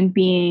your demon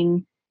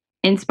being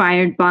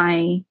inspired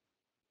by,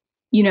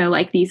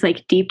 like these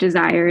like deep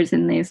desires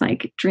and these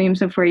like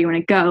dreams of where you want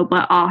to go,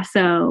 but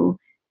also,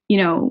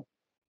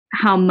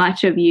 how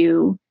much of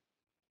you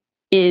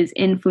is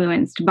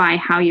influenced by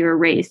how you were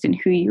raised and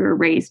who you were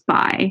raised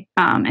by,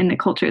 and the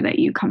culture that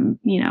you come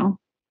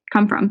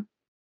from.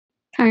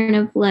 Kind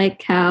of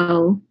like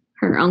how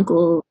her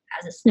uncle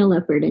has a snow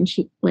leopard, and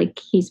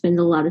he spends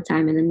a lot of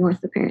time in the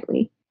north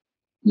apparently.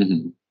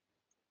 And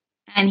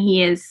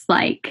he is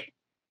like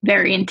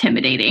very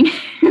intimidating.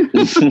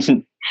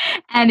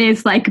 And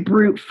is like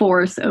brute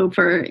force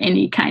over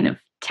any kind of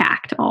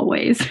tact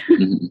always.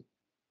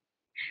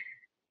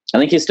 I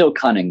think he's still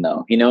cunning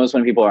though. He knows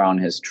when people are on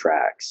his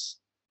tracks,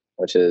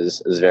 which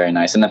is very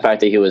nice. And the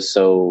fact that he was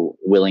so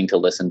willing to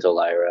listen to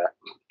Lyra,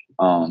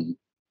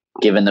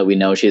 given that we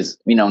know she's,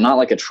 not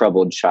like a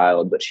troubled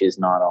child, but she's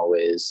not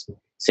always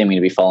seeming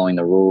to be following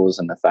the rules,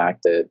 and the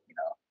fact that,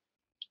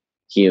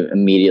 he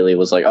immediately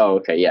was like, oh,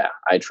 okay, yeah,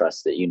 I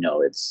trust that,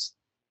 it's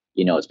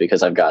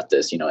because I've got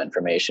this,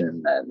 information,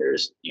 and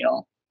there's,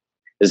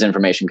 this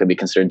information could be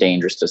considered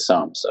dangerous to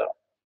some. So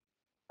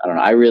I don't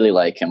know. I really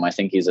like him. I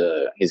think he's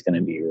going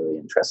to be really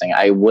interesting.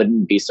 I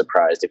wouldn't be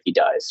surprised if he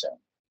dies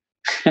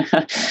soon,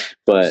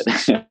 but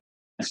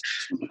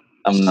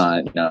I'm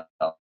not. No,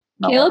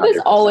 Caleb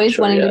is always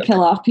wanting to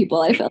kill off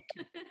people. I feel.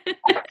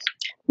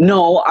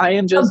 No, I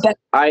am just.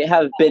 I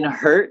have been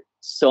hurt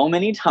so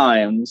many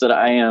times that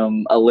I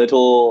am a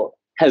little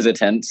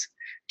hesitant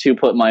to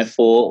put my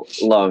full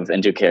love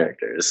into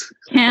characters.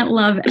 Can't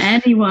love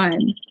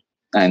anyone.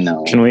 I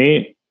know. Can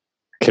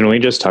we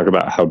just talk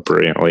about how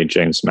brilliantly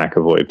James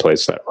McAvoy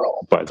plays that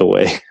role, by the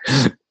way?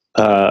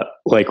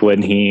 Like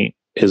when he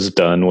is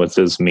done with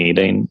his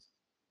meeting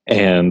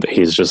and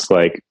he's just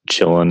like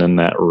chilling in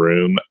that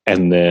room,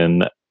 and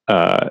then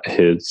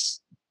his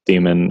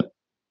demon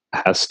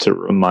has to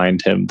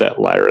remind him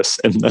that Lyra's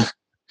in the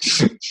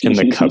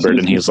cupboard,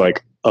 and he's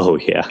like, oh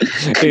yeah.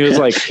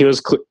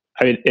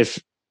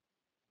 If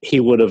he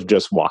would have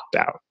just walked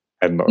out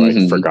and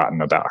like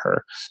forgotten about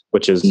her,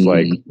 which is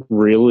like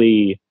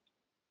really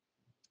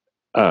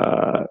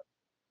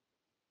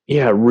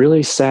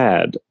really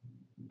sad.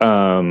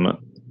 And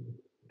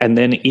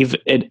then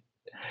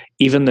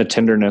even the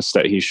tenderness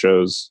that he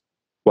shows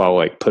while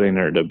like putting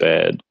her to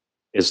bed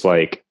is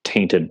like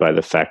tainted by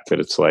the fact that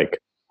it's like,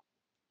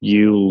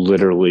 you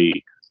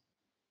literally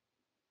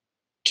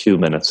 2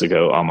 minutes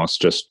ago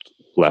almost just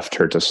left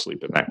her to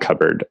sleep in that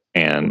cupboard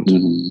and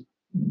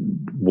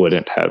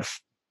wouldn't have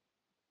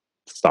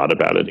thought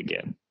about it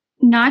again.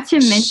 Not to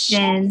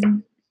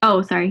mention,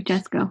 oh, sorry,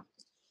 Jessica.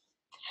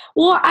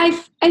 Well, I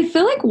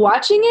feel like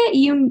watching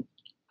it,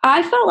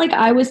 I felt like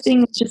I was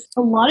seeing just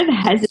a lot of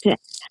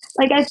hesitance.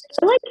 Like, I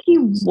feel like he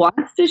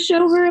wants to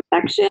show her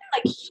affection.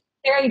 Like,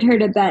 carried her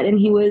to bed, and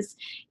he was,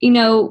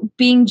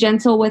 being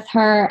gentle with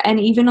her. And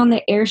even on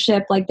the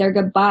airship, like their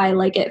goodbye,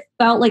 like it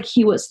felt like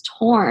he was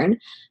torn,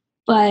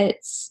 but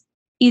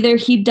either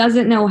he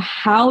doesn't know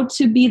how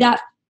to be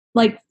that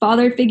like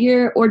father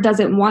figure or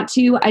doesn't want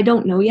to. I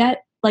don't know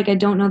yet. Like, I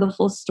don't know the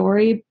full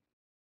story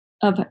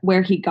of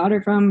where he got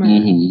her from.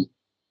 Or,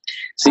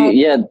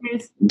 See,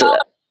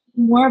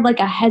 more of like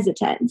a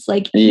hesitance.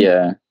 Like,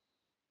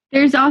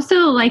 there's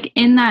also like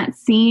in that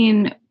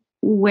scene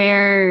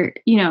where,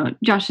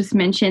 Josh just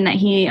mentioned that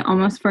he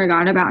almost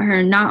forgot about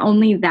her. Not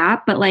only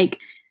that, but like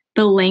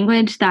the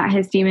language that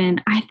his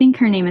demon, I think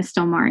her name is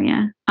still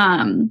Maria.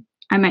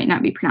 I might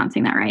not be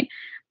pronouncing that right,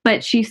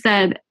 but she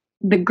said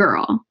the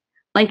girl.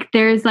 Like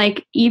there's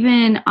like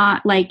even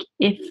like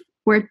if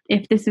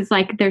this is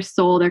like their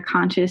soul, their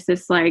conscious,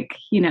 this like,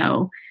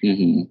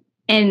 and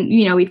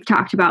we've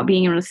talked about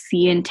being able to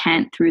see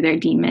intent through their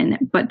demon,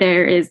 but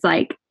there is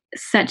like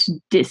such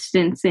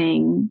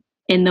distancing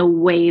in the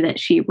way that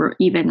she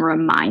even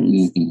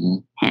reminds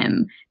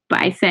him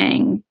by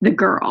saying the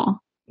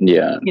girl.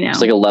 Yeah.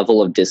 It's like a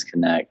level of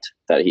disconnect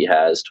that he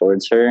has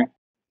towards her.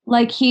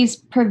 Like he's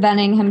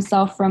preventing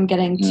himself from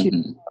getting too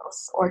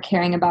close or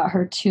caring about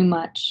her too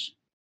much.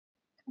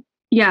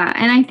 Yeah,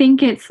 and I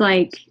think it's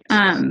like,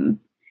 I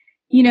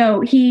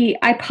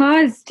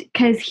paused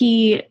because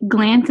he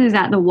glances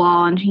at the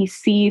wall and he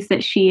sees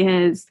that she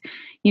has,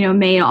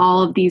 made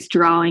all of these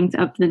drawings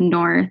of the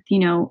North,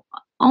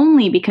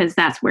 only because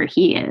that's where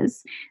he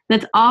is.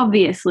 That's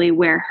obviously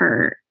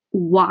where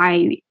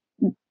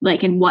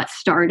and what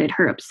started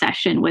her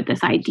obsession with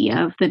this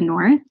idea of the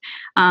North.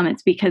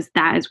 It's because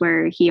that is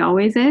where he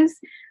always is,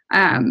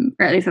 or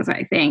at least that's what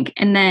I think.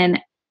 And then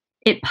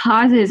it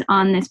pauses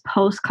on this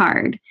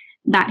postcard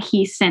that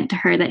he sent to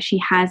her that she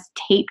has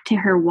taped to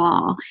her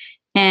wall.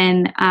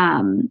 And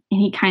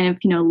he kind of,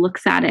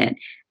 looks at it.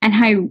 And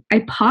I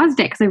paused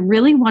it because I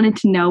really wanted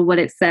to know what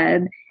it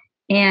said.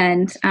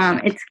 And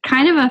it's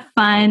kind of a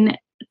fun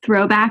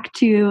throwback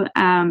to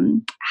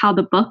how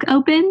the book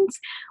opens,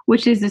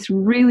 which is this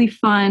really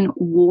fun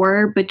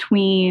war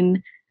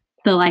between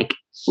the like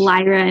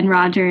Lyra and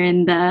Roger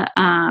and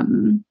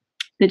the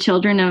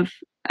children of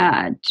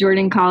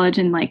Jordan College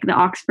and like the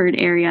Oxford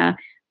area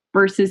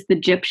versus the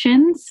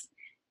Egyptians.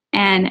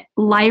 And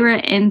Lyra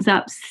ends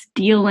up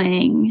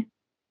stealing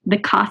the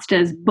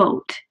Costa's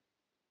boat.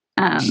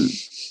 And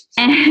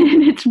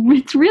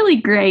it's really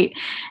great.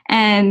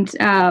 And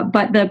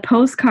but the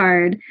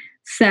postcard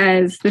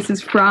says, this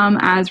is from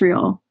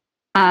Azrael.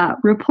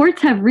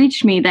 Reports have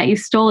reached me that you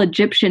stole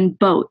Egyptian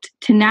boat.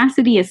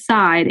 Tenacity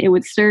aside, it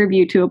would serve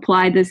you to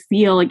apply this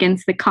zeal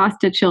against the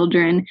Costa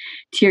children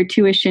to your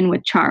tuition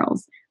with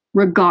Charles.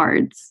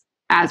 Regards,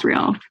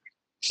 Azrael.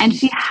 And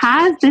she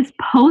has this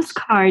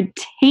postcard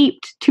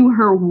taped to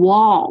her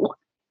wall.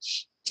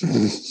 So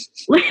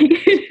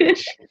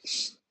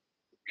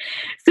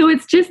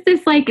it's just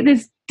this like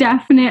this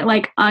definite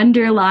like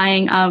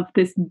underlying of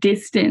this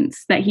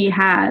distance that he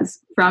has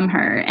from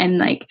her,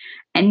 and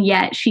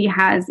yet she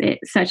has it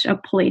such a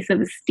place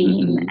of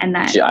esteem, and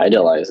that she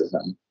idolizes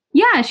him.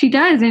 Yeah, she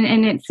does,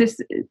 and it's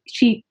just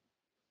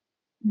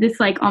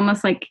this like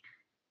almost like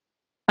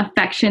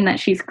affection that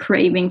she's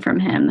craving from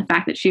him. The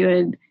fact that she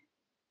would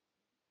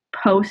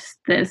post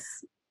this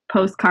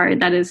postcard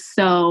that is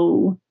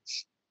so,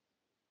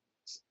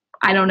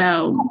 I don't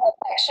know, not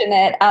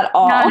affectionate at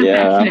all. Not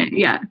affectionate,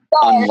 yeah.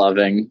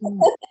 Unloving.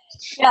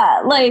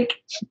 Yeah, like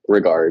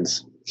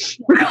regards.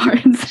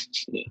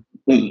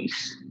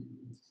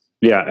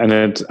 Yeah, and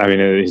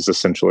he's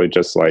essentially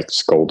just like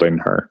scolding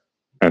her,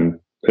 and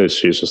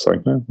she's just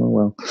like, oh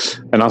well.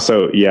 And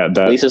also, yeah,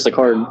 that at least it's a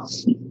card.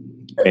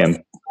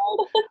 And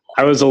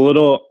I was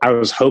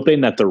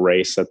hoping that the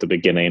race at the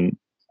beginning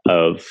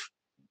of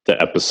the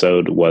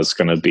episode was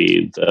going to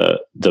be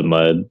the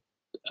mud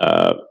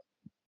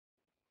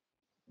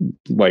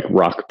like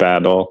rock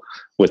battle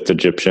with the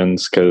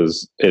Egyptians,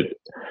 because it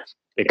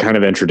kind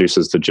of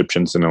introduces the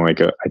Egyptians in I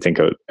think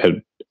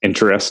an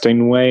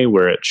interesting way,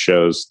 where it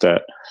shows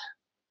that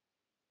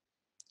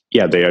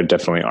they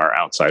definitely are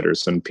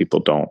outsiders and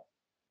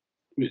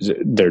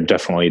they're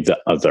definitely the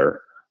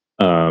other,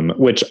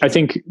 which I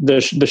think the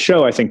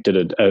show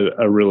did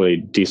a really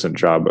decent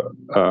job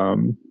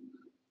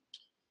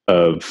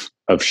of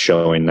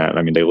showing that.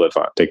 I mean,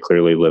 they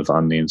clearly live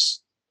on these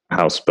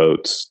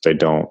houseboats. They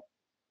don't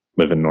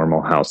live in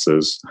normal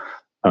houses.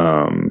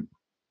 I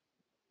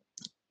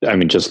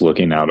mean, just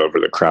looking out over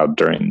the crowd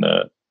during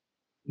the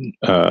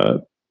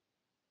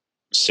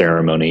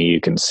ceremony,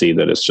 you can see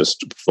that it's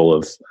just full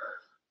of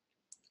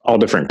all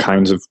different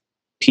kinds of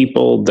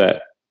people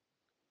that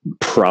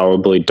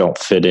probably don't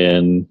fit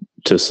in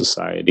to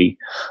society.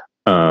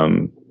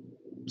 So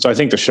I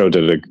think the show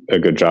did a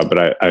good job,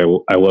 but I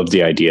love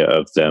the idea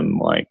of them,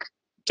 like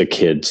the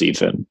kids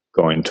even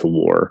going to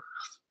war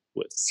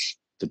with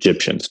the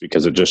Egyptians,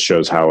 because it just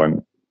shows how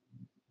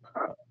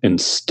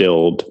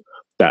instilled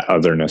that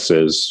otherness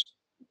is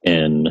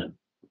in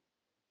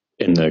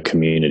the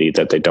community,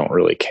 that they don't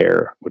really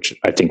care, which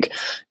I think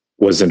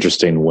was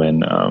interesting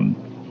when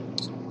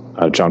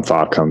John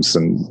Fa comes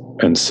and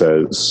and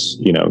says,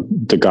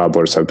 the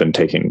gobblers have been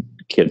taking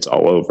kids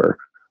all over,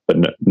 but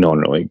no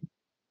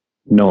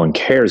one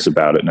cares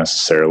about it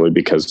necessarily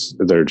because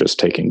they're just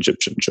taking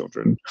Egyptian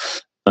children.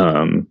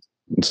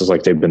 It's just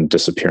like they've been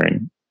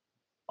disappearing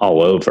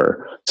all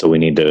over. So we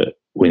need to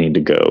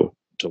go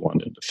to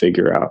London to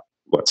figure out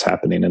what's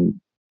happening. And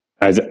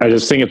I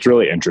just think it's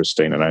really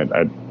interesting, and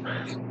I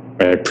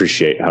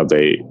appreciate how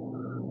they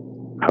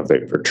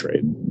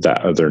portrayed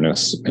that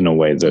otherness in a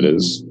way that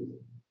is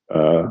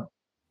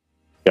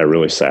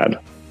really sad.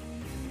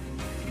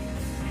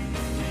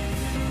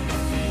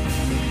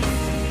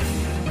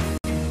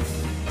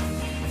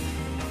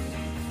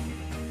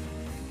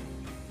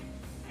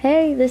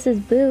 Hey, this is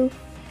Boo,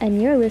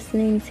 and you're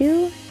listening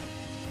to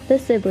the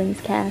Siblings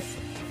Cast.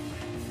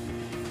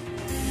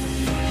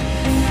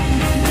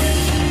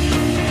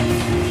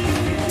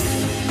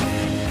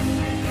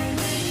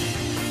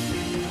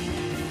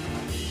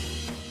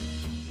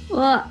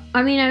 Well,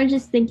 I mean, I was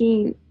just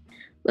thinking,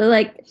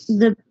 like,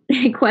 the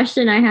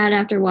question I had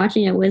after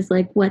watching it was,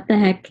 like, what the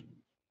heck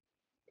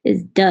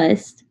is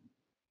dust?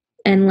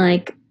 And,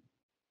 like,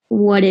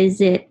 what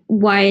is it?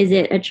 Why is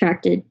it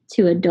attracted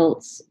to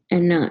adults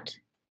and not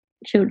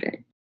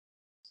children?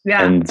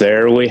 Yeah. And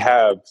there we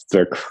have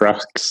the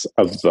crux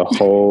of the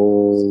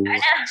whole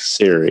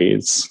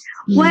series.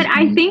 What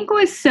I think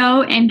was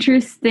so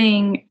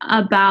interesting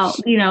about,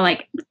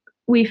 like,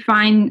 we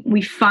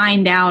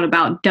find out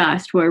about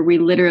dust where we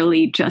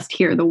literally just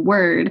hear the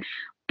word,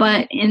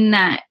 but in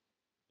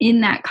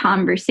that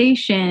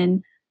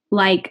conversation,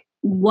 like,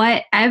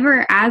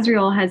 whatever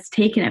Azrael has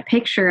taken a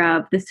picture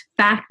of, this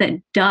fact that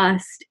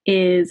dust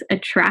is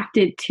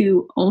attracted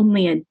to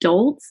only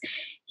adults,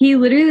 he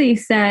literally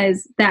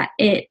says that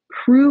it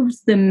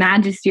proves the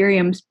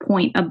magisterium's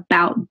point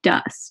about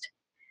dust.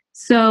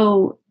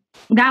 So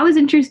that was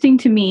interesting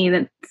to me,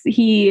 that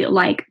he,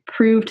 like,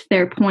 proved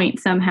their point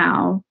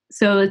somehow.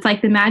 So it's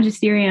like the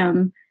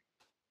magisterium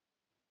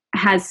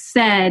has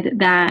said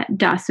that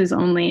dust is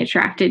only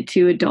attracted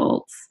to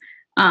adults,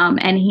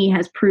 and he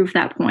has proved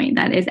that point.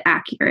 That is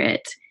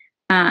accurate.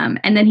 And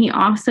then he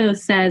also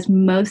says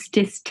most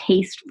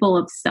distasteful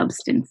of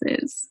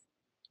substances.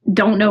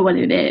 Don't know what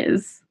it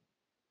is,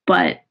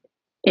 but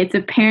it's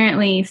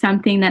apparently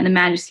something that the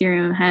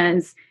magisterium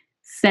has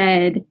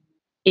said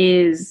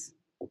is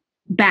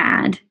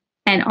bad,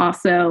 and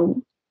also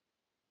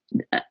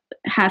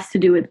has to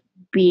do with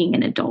being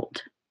an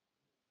adult.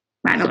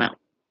 I don't know.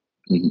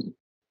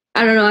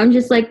 I don't know. I'm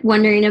just, like,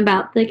 wondering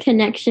about the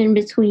connection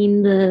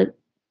between the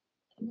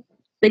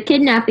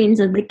kidnappings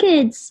of the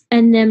kids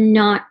and them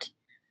not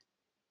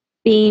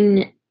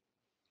being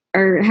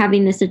or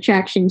having this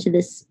attraction to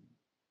this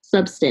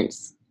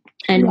substance,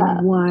 and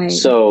why.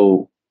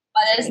 So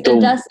What is the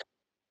dust?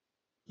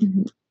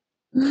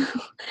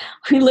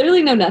 We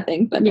literally know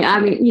nothing, but yeah, I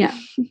mean, yeah.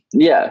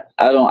 Yeah,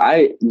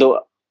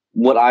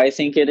 what I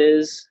think it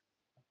is,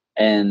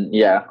 and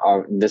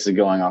this is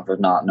going off of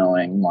not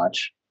knowing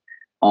much.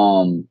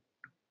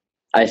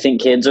 I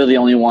think kids are the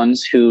only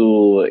ones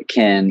who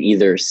can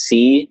either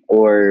see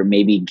or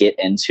maybe get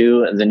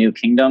into the new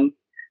kingdom,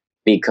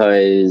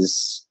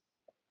 because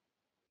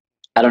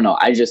I don't know.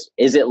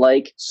 Is it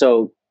like,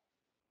 so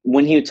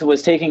when he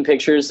was taking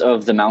pictures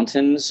of the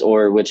mountains,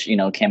 or which,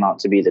 came out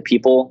to be the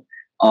people,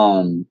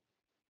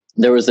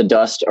 there was the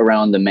dust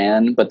around the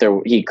man, but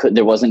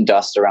there wasn't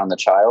dust around the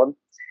child.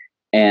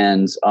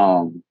 And,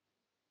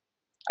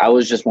 I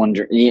was just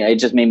wondering, it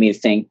just made me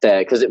think that,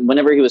 because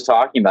whenever he was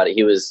talking about it,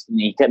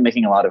 he kept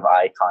making a lot of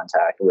eye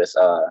contact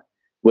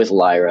with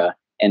Lyra,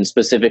 and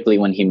specifically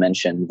when he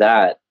mentioned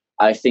that,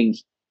 I think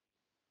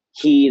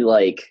the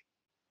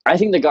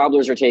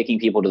gobblers are taking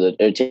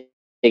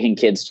taking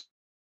kids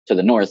to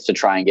the north to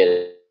try and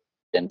get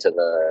into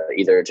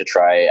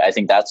I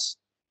think that's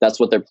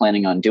what they're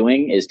planning on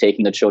doing, is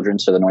taking the children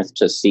to the north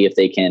to see if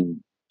they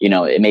can,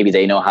 maybe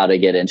they know how to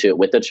get into it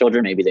with the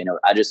children. Maybe they know.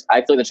 I feel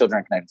like the children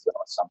are connected to the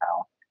north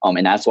somehow.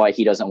 And that's why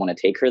he doesn't want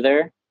to take her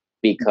there,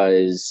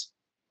 because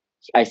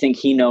I think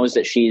he knows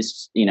that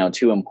she's,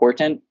 too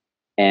important,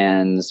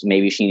 and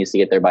maybe she needs to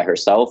get there by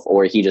herself,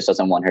 or he just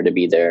doesn't want her to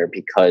be there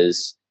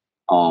because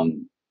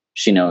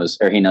he knows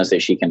that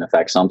she can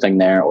affect something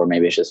there, or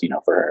maybe it's just,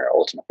 for her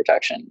ultimate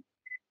protection.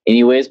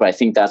 Anyways, but I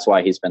think that's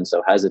why he's been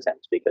so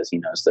hesitant, because he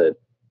knows that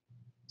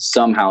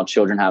somehow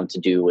children have to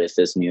do with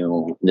this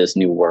new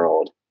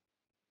world.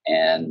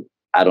 And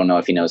I don't know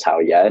if he knows how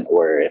yet,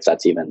 or if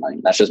that's even, like,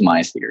 that's just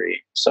my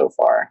theory so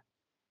far.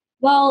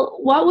 Well,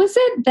 what was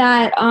it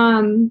that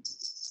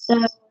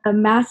the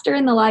master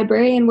and the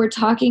librarian were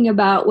talking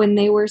about when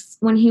he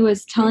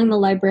was telling the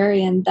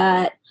librarian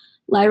that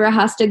Lyra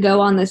has to go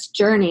on this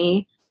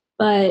journey,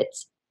 but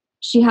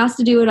she has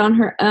to do it on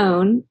her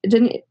own?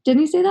 Didn't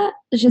he say that?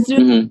 She has to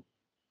do it,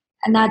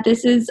 and that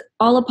this is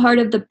all a part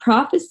of the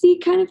prophecy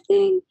kind of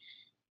thing?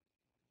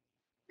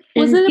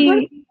 Was it a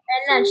part of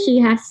and that she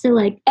has to,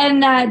 like,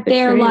 and that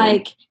they're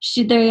like,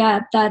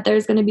 that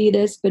there's going to be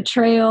this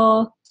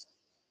betrayal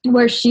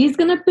where she's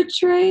going to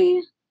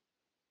betray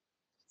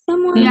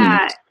someone?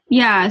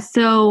 Yeah.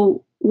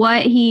 So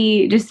what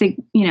he, just to,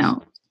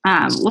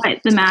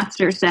 what the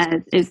master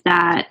says is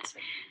that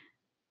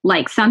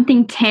like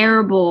something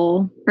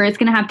terrible, or it's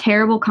going to have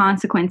terrible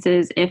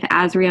consequences if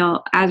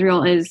Azrael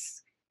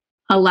is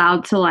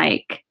allowed to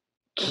like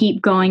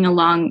keep going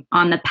along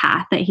on the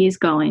path that he's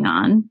going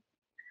on.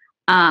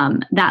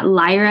 That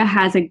Lyra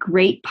has a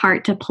great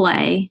part to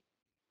play,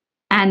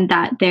 and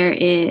that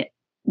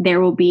there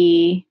will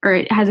be, or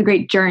it has a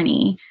great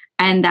journey,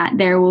 and that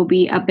there will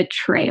be a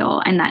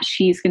betrayal, and that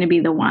she's going to be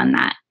the one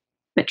that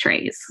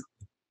betrays.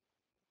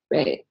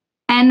 Right.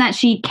 And that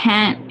she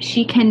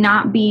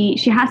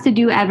has to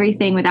do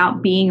everything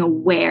without being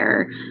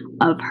aware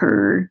of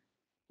her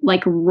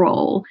like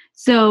role.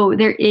 So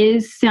there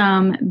is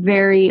some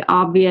very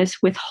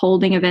obvious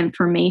withholding of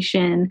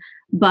information,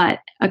 but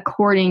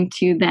according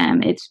to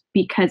them, it's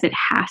because it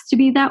has to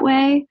be that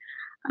way.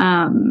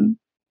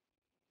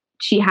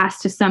 She has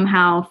to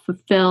somehow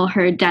fulfill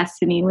her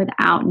destiny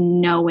without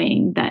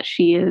knowing that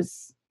she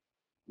is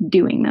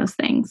doing those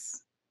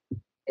things.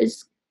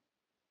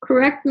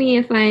 Correct me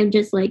if I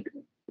just like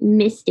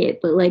missed it,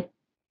 but like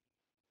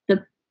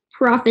the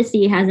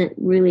prophecy hasn't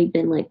really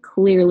been like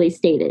clearly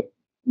stated.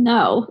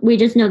 No. We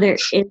just know there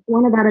is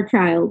one about a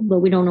child, but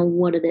we don't know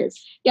what it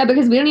is. Yeah,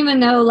 because we don't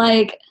even know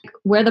like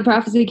where the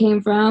prophecy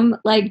came from.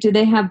 Like, do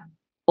they have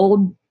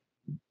old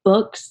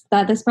books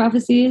that this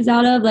prophecy is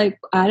out of? Like,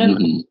 I don't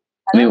know.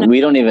 We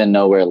don't even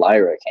know where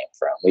Lyra came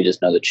from. We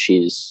just know that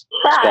she's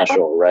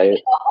special, right?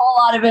 A whole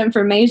lot of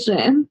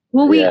information.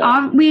 Well,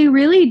 we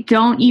really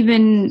don't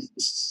even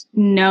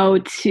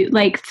know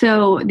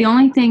so the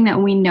only thing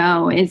that we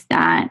know is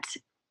that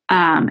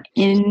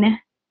in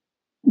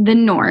the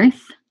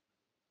north,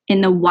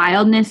 in the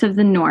wildness of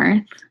the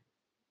north,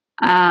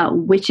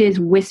 witches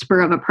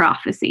whisper of a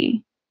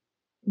prophecy.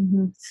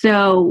 Mm-hmm.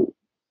 So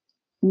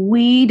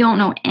we don't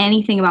know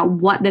anything about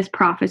what this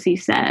prophecy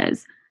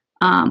says.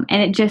 And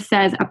it just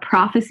says a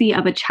prophecy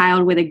of a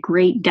child with a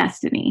great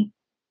destiny.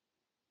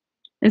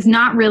 It's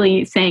not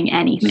really saying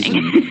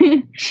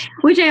anything,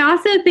 which I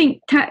also think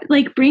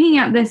like bringing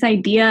up this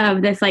idea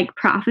of this like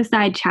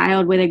prophesied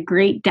child with a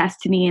great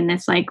destiny and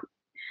this like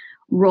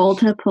role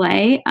to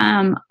play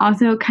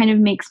also kind of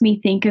makes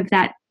me think of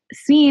that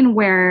scene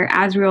where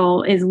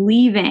Azrael is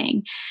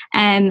leaving,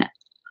 and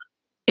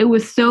it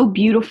was so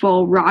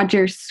beautiful.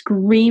 Roger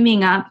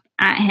screaming up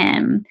at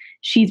him,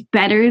 "She's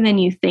better than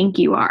you think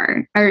you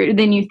are, or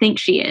than you think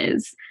she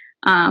is."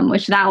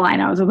 Which that line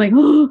I was like,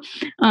 oh,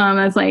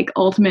 as like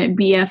ultimate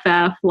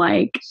BFF,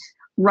 like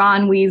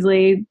Ron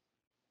Weasley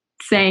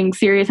saying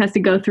Sirius has to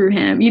go through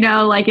him,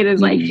 like it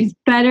is like, she's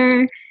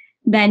better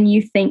than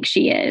you think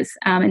she is.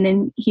 And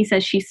then he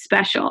says she's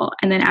special.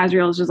 And then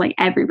Azrael's just like,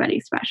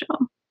 everybody's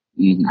special.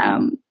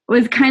 It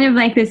was kind of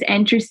like this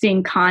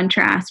interesting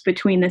contrast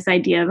between this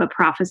idea of a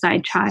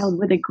prophesied child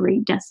with a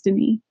great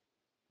destiny.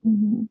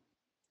 Mm-hmm.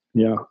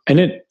 Yeah.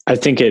 And I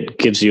think it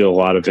gives you a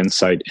lot of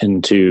insight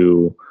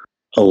into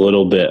a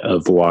little bit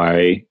of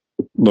why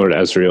Lord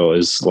Asriel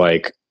is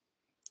like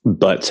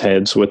butts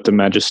heads with the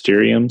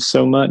magisterium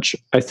so much,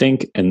 I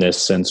think, in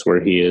this sense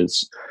where he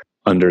is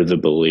under the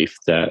belief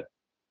that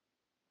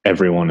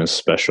everyone is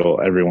special,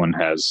 everyone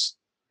has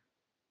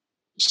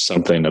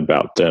something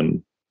about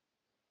them,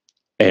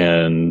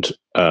 and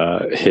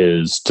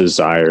his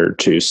desire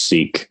to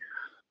seek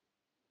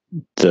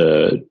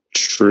the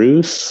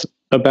truth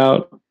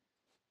about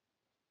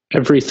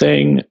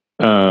everything,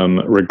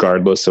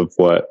 regardless of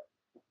what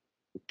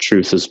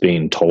truth is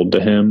being told to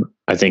him,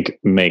 I think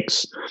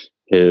makes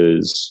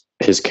his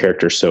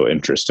character so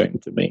interesting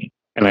to me.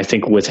 And I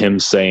think with him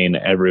saying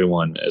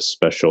everyone is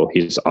special,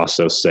 he's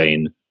also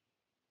saying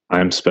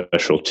I'm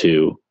special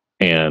too,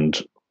 and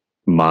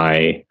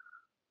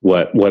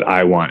what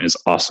I want is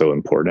also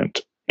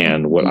important,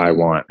 and what I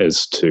want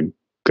is to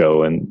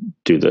go and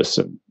do this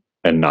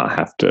and not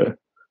have to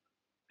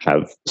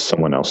have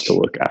someone else to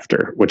look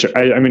after, which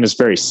I mean is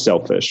very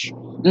selfish.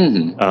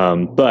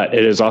 But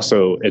it is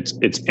also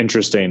it's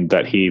interesting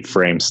that he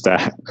frames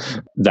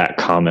that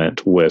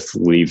comment with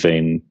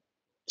leaving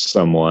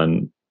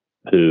someone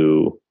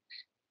who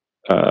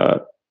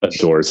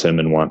adores him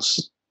and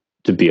wants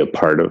to be a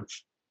part of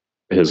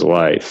his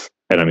life.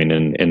 And I mean,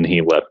 and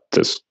he left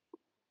this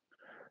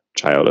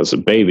child as a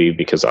baby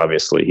because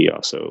obviously he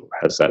also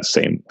has had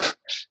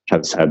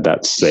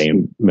that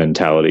same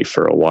mentality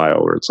for a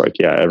while, where it's like,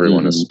 yeah,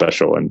 everyone is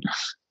special and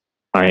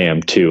I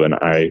am too, and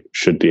I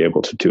should be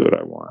able to do what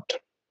I want.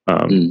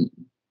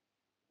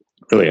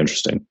 Really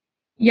interesting.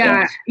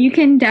 Yeah, you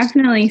can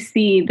definitely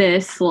see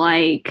this,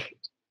 like,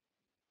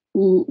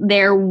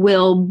 there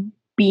will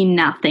be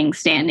nothing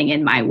standing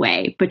in my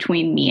way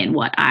between me and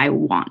what I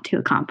want to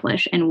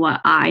accomplish and what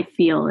I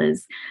feel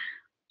is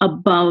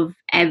above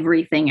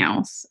everything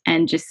else.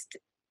 And just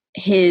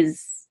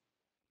his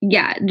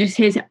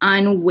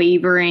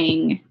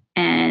unwavering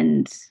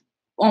and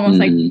almost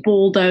like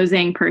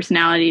bulldozing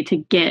personality to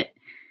get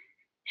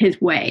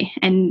his way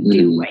and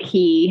do what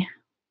he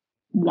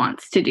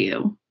wants to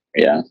do.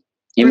 Yeah.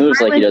 He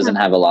moves like he doesn't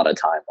have a lot of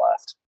time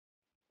left.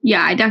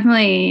 Yeah, I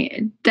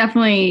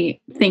definitely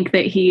think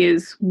that he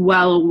is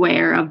well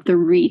aware of the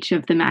reach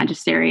of the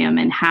magisterium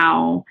and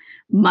how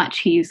much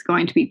he's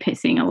going to be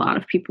pissing a lot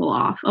of people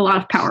off, a lot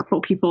of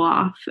powerful people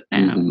off.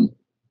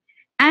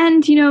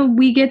 And, you know,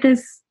 we get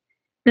this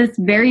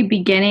very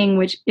beginning,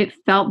 which it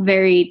felt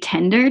very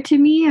tender to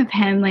me, of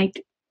him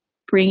like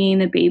bringing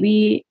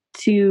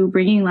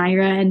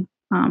Lyra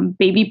and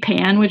baby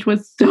Pan, which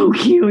was so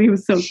cute. He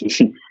was so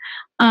cute.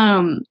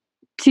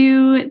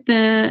 To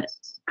the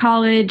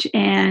college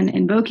and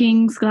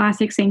invoking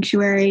Scholastic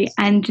Sanctuary,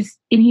 and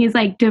he's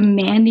like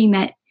demanding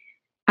that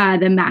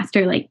the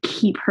master like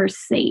keep her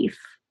safe.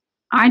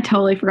 I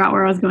totally forgot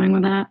where I was going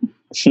with that.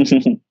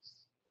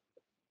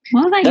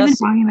 What was I even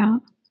talking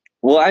about?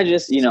 Well, I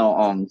just, you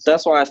know,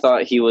 that's why I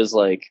thought he was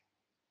like,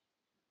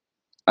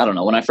 I don't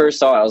know. When I first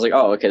saw it, I was like,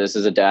 oh, okay, this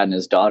is a dad and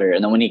his daughter.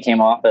 And then when he came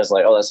off as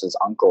like, oh, that's his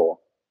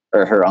uncle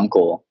or her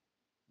uncle,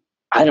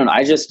 I don't know.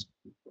 I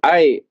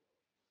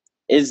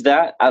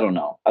don't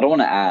know. I don't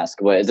want to ask,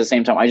 but at the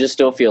same time, I just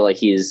still feel like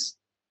he's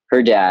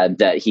her dad,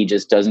 that he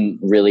just doesn't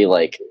really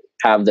like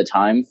have the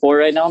time for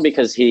right now,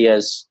 because he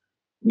has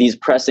these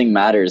pressing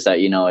matters that,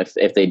 you know, if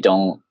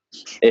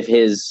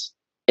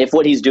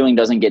what he's doing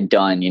doesn't get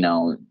done, you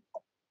know,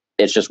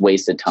 it's just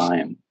wasted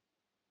time.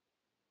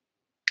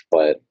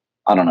 But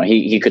I don't know.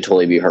 He could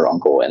totally be her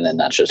uncle, and then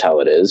that's just how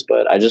it is.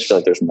 But I just feel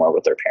like there's more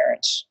with their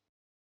parents.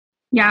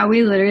 Yeah,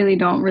 we literally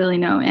don't really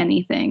know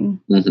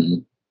anything. Mm-hmm.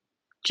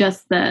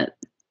 Just that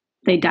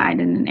they died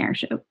in an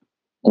airship.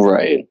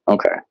 Right.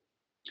 Okay.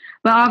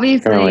 But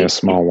obviously, apparently a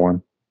small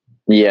one.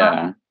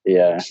 Yeah.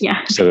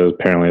 So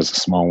apparently it's a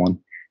small one.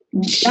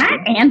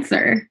 That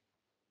answer.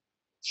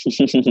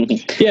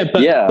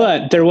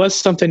 But there was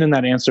something in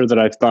that answer that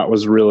I thought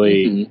was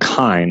really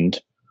kind.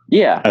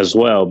 Yeah. As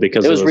well,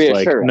 because it was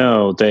like,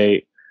 no,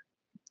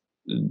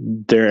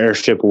 their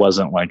airship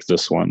wasn't like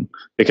this one,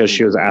 because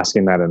she was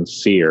asking that in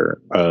fear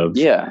of,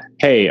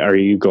 hey, are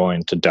you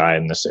going to die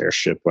in this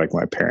airship like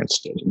my parents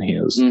did in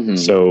his?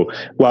 So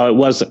while it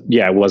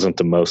wasn't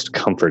the most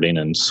comforting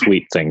and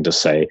sweet thing to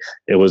say,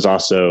 it was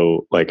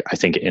also, like, I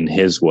think in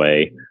his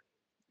way,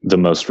 the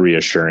most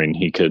reassuring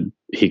he could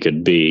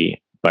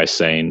be, by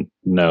saying,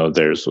 no,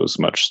 theirs was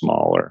much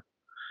smaller.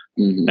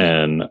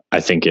 And I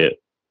think it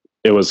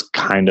was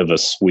kind of a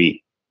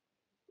sweet,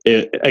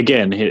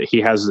 again,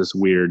 he has this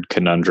weird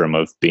conundrum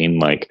of being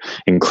like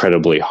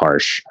incredibly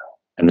harsh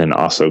and then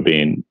also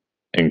being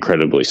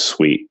incredibly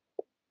sweet.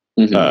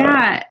 In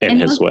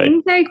and his those way.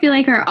 things I feel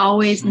like are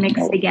always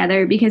mixed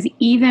together, because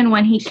even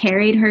when he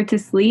carried her to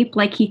sleep,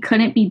 like he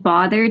couldn't be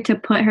bothered to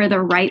put her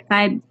the right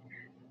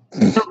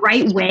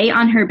way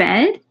on her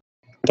bed.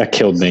 That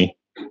killed me.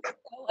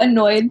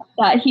 Annoyed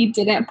that he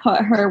didn't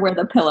put her where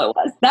the pillow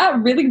was.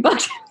 That really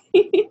bugged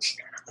me.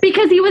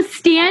 Because he was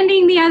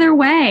standing the other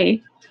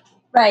way.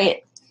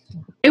 Right.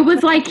 It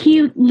was like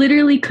he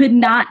literally could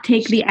not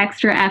take the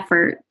extra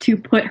effort to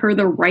put her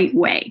the right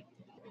way.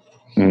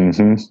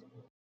 Here's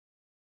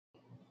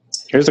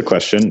a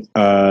question.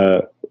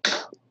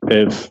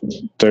 If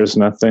there's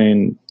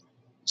nothing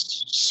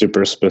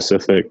super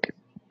specific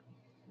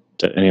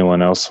that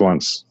anyone else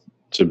wants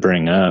to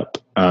bring up,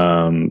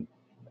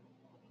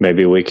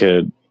 maybe we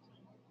could,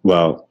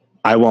 well,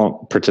 I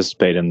won't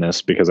participate in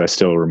this because I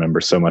still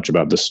remember so much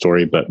about this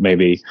story, but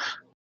maybe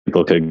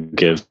people could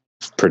give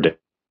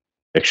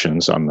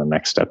predictions on the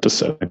next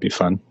episode. It'd be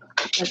fun.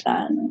 With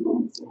that.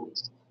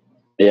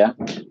 Yeah.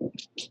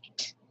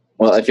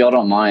 Well, if y'all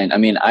don't mind, I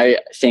mean, I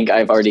think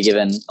I've already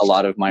given a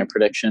lot of my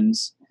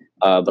predictions,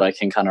 but I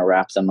can kind of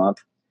wrap them up.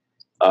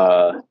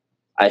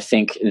 I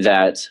think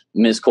that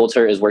Ms.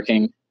 Coulter is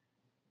working.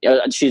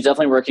 She's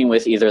definitely working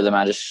with either the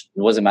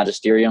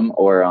Magisterium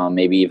or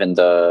maybe even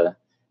the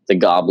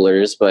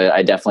Gobblers, but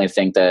I definitely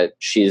think that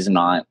she's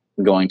not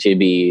going to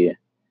be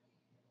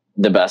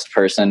the best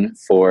person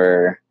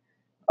for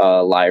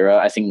Lyra.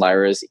 I think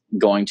Lyra is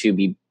going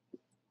to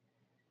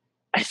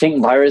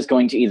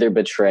either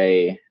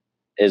betray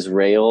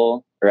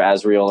Azrael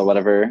or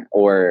whatever,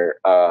 or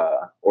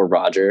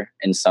Roger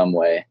in some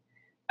way.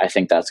 I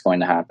think that's going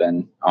to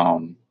happen.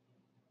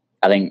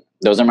 I think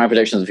those are my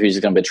predictions of who she's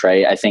going to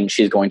betray. I think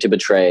she's going to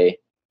betray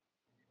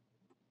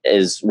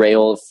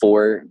Azrael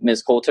for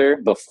Ms. Coulter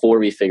before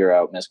we figure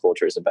out Ms.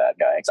 Coulter is a bad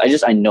guy.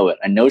 I know it.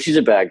 I know she's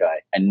a bad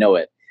guy. I know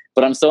it.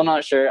 But I'm still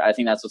not sure. I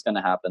think that's what's going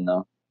to happen,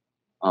 though.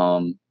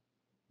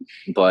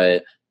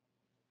 But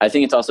I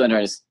think it's also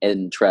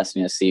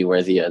interesting to see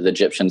where the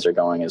Egyptians are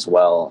going as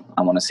well.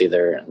 I want to see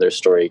their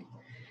story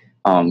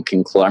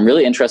conclude. I'm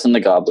really interested in the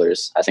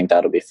Gobblers. I think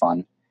that'll be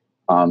fun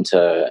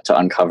to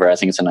uncover. I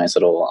think it's a nice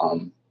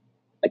little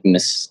like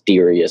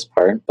mysterious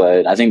part.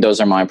 But I think those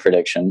are my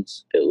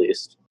predictions, at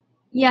least.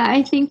 Yeah,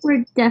 I think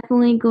we're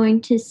definitely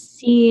going to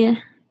see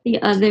the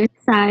other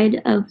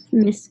side of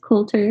Miss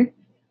Coulter,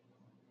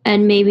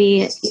 and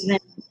maybe even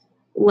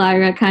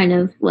Lyra kind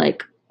of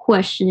like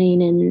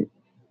questioning and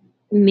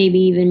maybe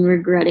even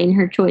regretting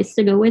her choice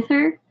to go with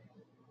her,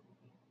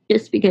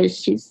 just because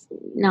she's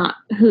not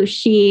who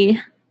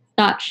she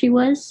thought she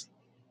was.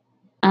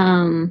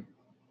 I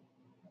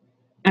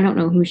don't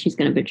know who she's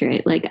going to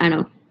betray. Like, I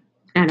don't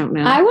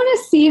know. I want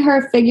to see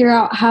her figure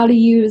out how to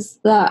use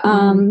the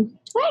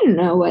I don't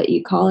know what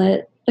you call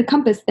it, the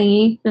compass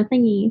thingy. The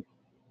thingy.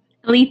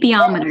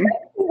 Alethiometer.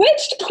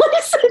 Which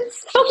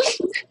places?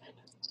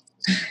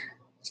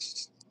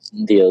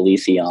 The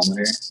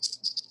alethiometer.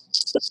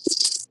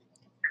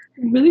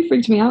 It really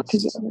freaked me out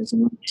because okay.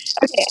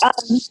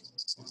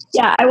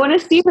 Yeah, I want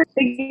to see her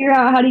figure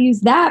out how to use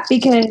that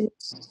because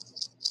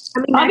I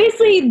mean,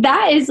 obviously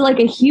that is like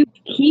a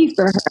huge key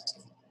for her,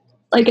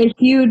 like a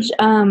huge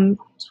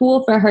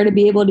tool for her to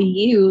be able to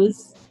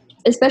use,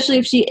 especially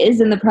if she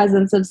is in the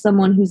presence of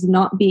someone who's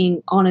not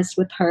being honest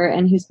with her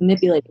and who's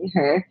manipulating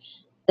her.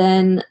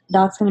 Then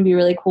that's going to be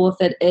really cool if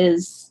it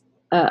is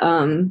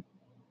like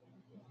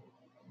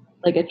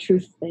a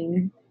truth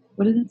thing.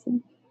 What did it say?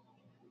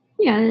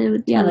 Yeah, it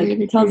would tell like you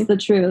the it tells truth. the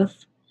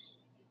truth,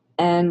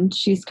 and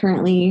she's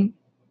currently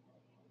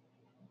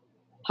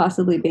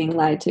possibly being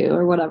lied to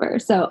or whatever.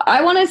 So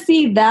I want to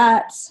see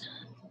that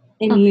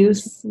in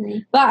use,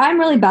 but I'm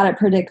really bad at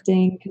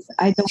predicting because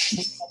I don't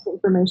have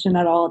information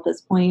at all at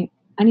this point.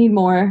 I need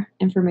more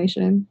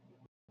information.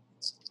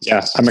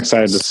 Yeah, I'm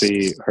excited to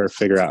see her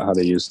figure out how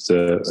to use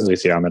the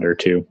alethiometer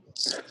too.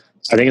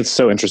 I think it's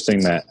so interesting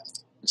that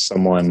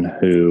someone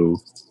who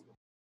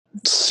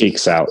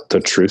seeks out the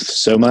truth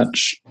so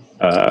much,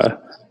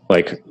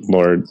 like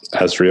Lord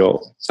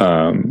Asriel,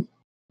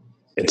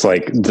 it's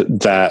like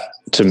that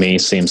to me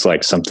seems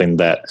like something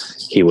that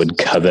he would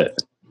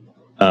covet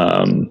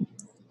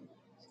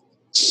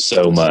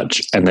so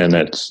much, and then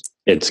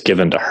it's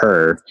given to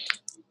her,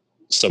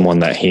 someone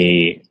that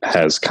he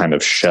has kind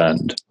of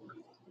shunned.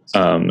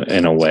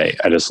 In a way,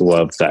 I just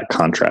love that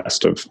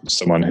contrast of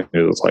someone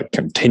who's like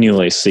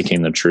continually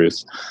seeking the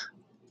truth,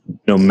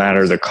 no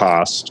matter the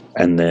cost,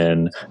 and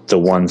then the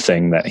one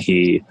thing that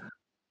he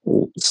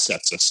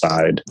sets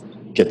aside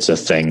gets a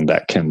thing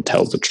that can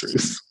tell the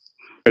truth.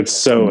 It's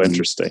so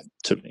interesting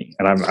to me,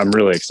 and I'm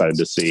really excited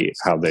to see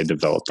how they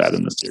develop that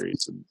in the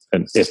series,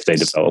 and if they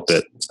develop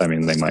it. I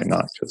mean, they might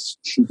not, because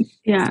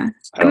yeah,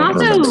 I don't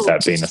remember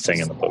that being a thing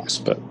in the books.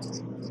 But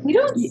we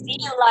don't see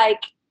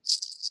like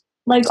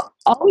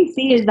all we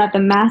see is that the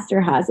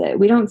master has it.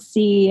 We don't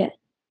see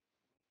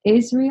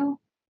Asriel.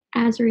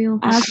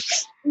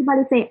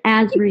 Everybody say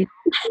Asriel.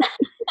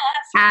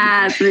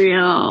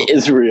 Asriel.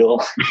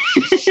 Israel.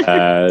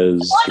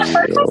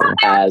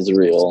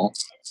 Ezra.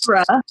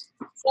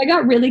 So I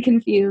got really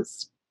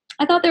confused.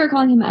 I thought they were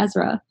calling him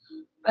Ezra,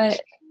 but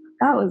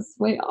that was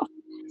way off.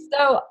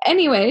 So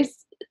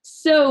anyways,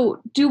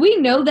 so do we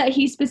know that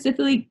he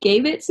specifically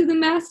gave it to the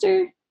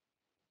master?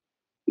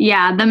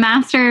 Yeah, the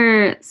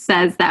master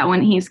says that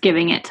when he's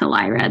giving it to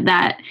Lyra,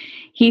 that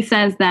he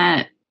says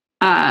that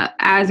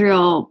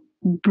Asriel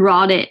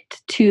brought it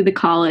to the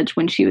college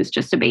when she was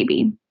just a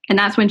baby. And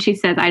that's when she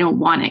says, I don't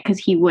want it, because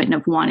he wouldn't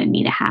have wanted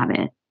me to have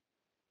it.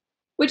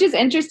 Which is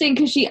interesting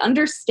because she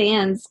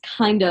understands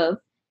kind of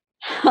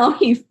how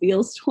he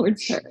feels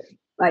towards her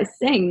by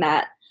saying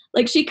that.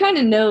 Like, she kind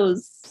of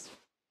knows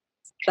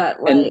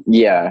that, like...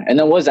 And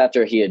that was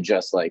after he had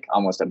just, like,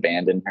 almost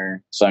abandoned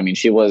her. So, I mean,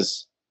 it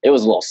was a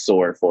little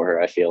sore for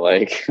her, I feel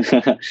like.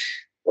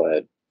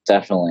 But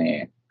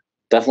definitely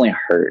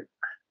hurt.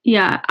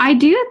 Yeah, I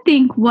do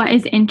think what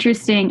is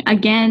interesting,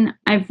 again,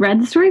 I've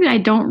read the story, but I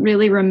don't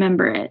really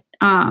remember it.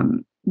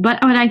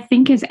 But what I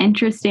think is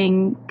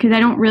interesting, because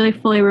I don't really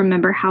fully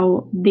remember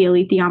how the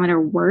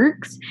alethiometer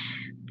works,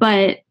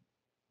 but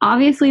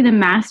obviously the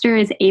master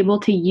is able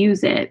to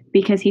use it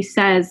because he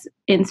says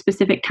in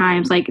specific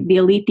times, like the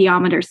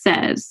alethiometer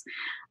says.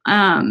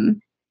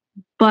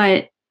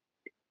 But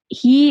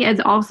he is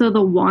also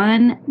the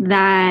one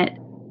that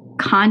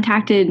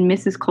contacted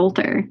Mrs.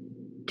 Coulter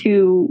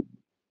to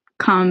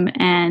come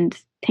and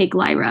take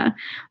Lyra.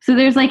 So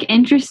there's like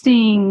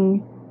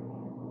interesting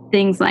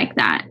things like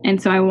that.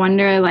 And so I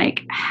wonder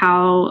like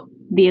how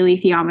the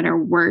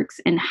alethiometer works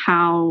and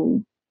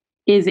how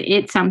is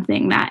it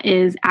something that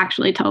is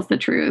actually tells the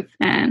truth.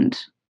 And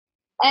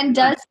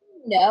does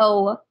he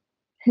know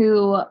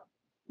who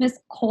Miss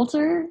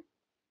Coulter?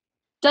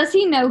 Does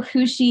he know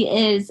who she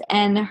is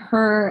and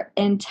her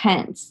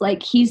intents?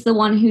 Like, he's the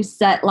one who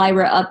set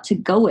Lyra up to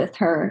go with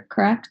her,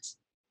 correct?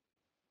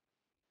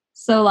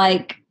 So,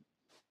 like,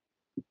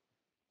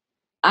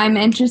 I'm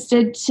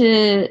interested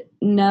to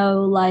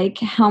know, like,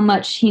 how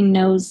much he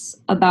knows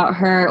about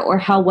her or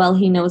how well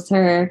he knows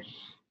her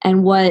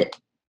and what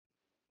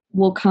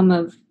will come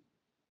of,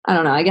 I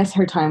don't know, I guess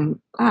her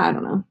time, I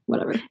don't know,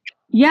 whatever.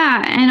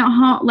 Yeah, and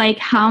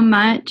how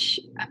much,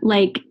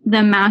 like,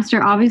 the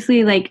master,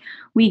 obviously, like,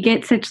 we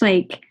get such,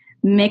 like,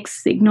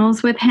 mixed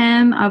signals with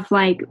him of,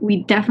 like,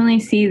 we definitely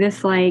see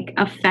this, like,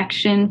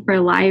 affection for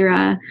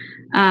Lyra,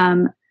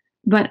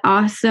 but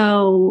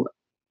also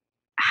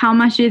how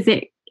much is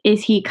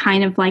he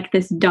kind of like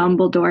this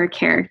Dumbledore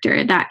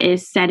character that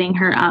is setting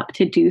her up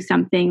to do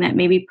something that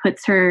maybe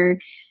puts her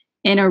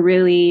in a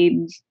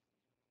really,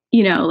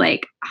 you know,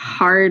 like,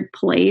 hard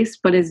place,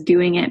 but is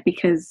doing it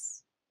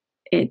because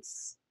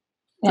it's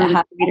for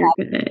the greater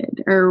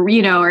good, or,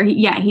 you know, or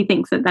he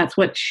thinks that that's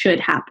what should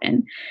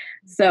happen.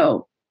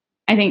 So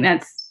I think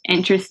that's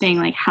interesting,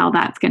 like, how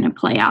that's going to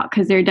play out,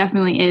 because there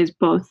definitely is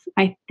both,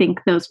 I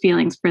think, those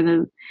feelings for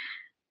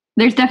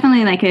there's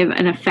definitely like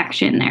an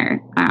affection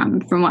there,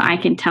 from what I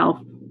can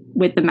tell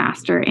with the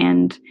Master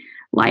and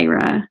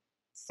Lyra.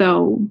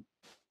 So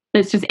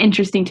it's just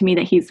interesting to me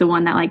that he's the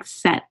one that like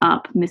set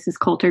up Mrs.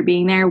 Coulter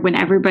being there when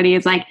everybody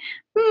is like,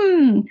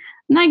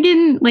 not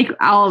getting, like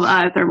all of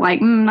us are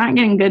like, not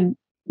getting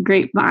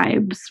great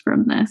vibes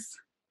from this.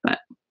 But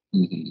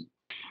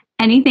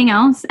anything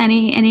else?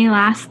 Any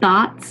last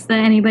thoughts that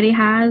anybody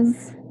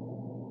has?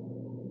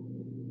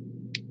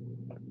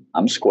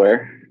 I'm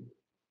square.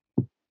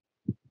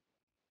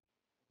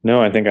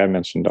 No, I think I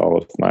mentioned all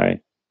of my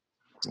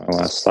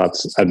last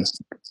thoughts. I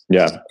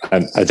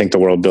think the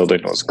world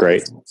building was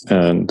great,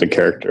 and the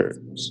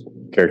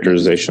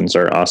characterizations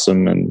are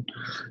awesome, and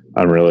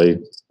I'm really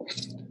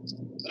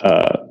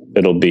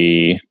it'll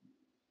be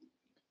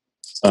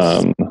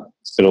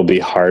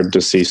hard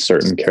to see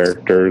certain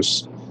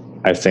characters,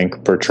 I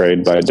think,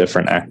 portrayed by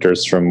different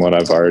actors from what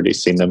I've already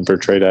seen them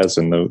portrayed as,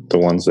 and the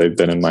ones they've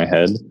been in my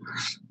head.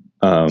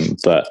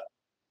 But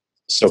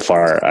so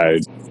far,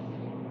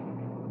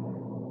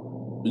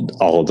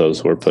 all of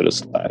those were put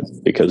aside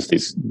because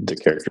the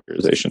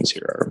characterizations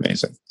here are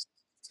amazing.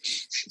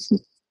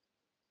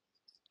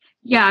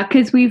 Yeah,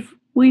 because we've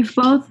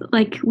both,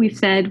 like we've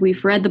said,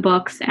 we've read the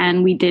books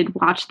and we did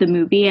watch the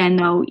movie,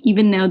 and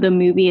even though the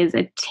movie is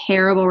a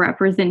terrible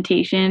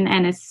representation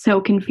and is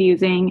so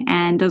confusing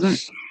and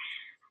doesn't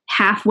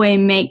halfway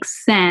make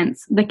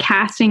sense, the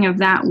casting of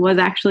that was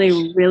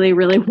actually really,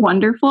 really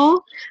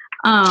wonderful.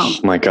 Oh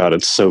my God,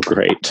 it's so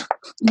great.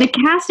 The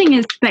casting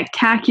is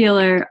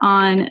spectacular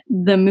on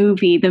the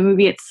movie. The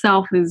movie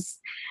itself is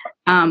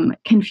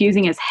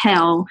confusing as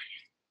hell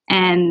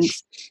and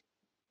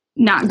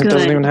not good. It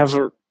doesn't even have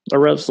a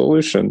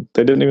resolution.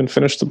 They didn't even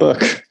finish the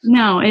book.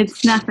 No,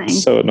 it's nothing.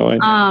 So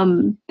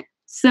annoying.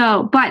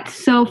 But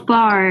so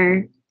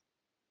far,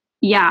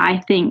 yeah,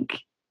 I think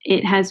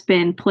it has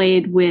been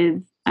played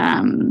with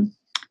a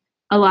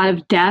lot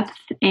of depth,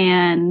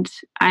 and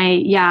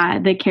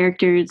the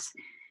characters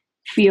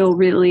feel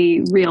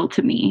really real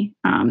to me,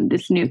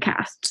 this new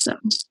cast. So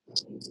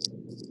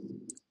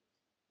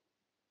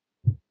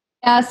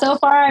yeah, so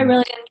far I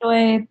really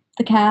enjoy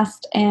the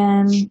cast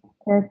and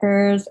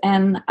characters,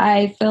 and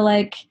I feel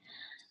like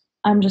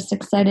I'm just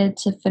excited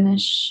to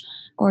finish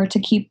or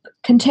to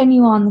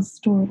continue on the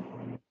story.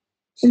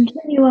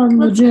 Continue on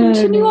the journey.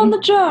 Continue on the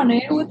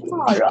journey with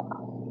Lyra.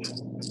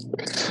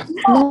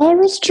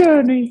 Lyra's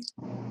journey.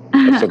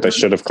 That's what they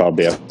should have called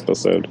the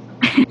episode.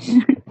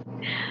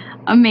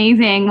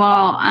 Amazing.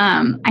 Well,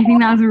 I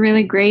think that was a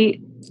really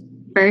great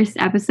first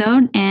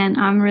episode, and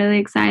I'm really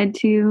excited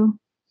to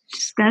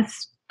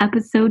discuss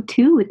episode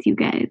 2 with you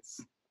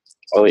guys.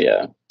 Oh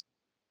yeah.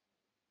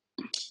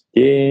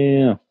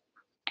 Yeah.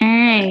 All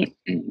right.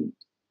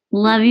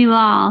 Love you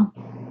all.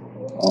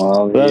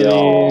 Love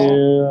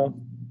y'all.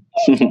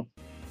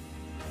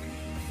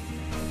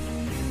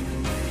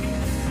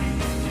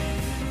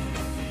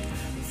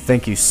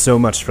 Thank you so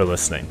much for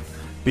listening.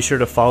 Be sure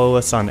to follow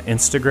us on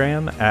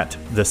Instagram at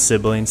The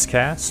Siblings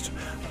Cast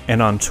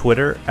and on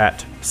Twitter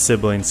at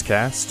Siblings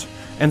Cast,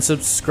 and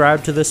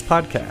subscribe to this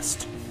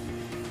podcast.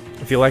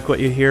 If you like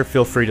what you hear,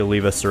 feel free to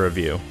leave us a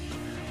review.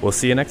 We'll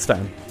see you next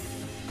time.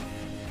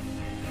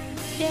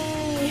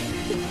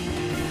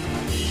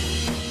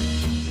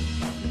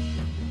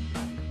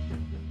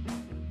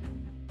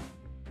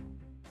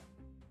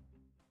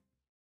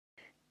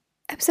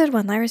 Episode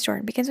 1, Lyra's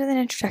Jordan, begins with an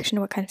introduction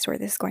to what kind of story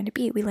this is going to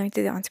be. We learn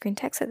through the on-screen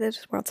text that this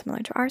is a world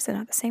similar to ours, and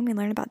not the same. We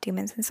learn about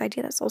demons and this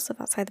idea that souls live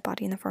outside the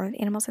body in the form of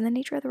animals, and the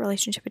nature of the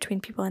relationship between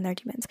people and their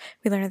demons.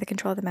 We learn of the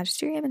control of the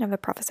magisterium and of a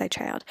prophesied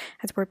child.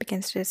 As word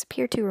begins to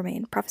disappear, to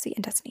remain, prophecy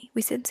and destiny.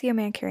 We see a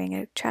man carrying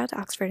a child to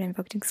Oxford and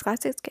invoking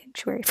scholastic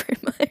sanctuary for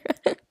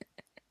Lyra.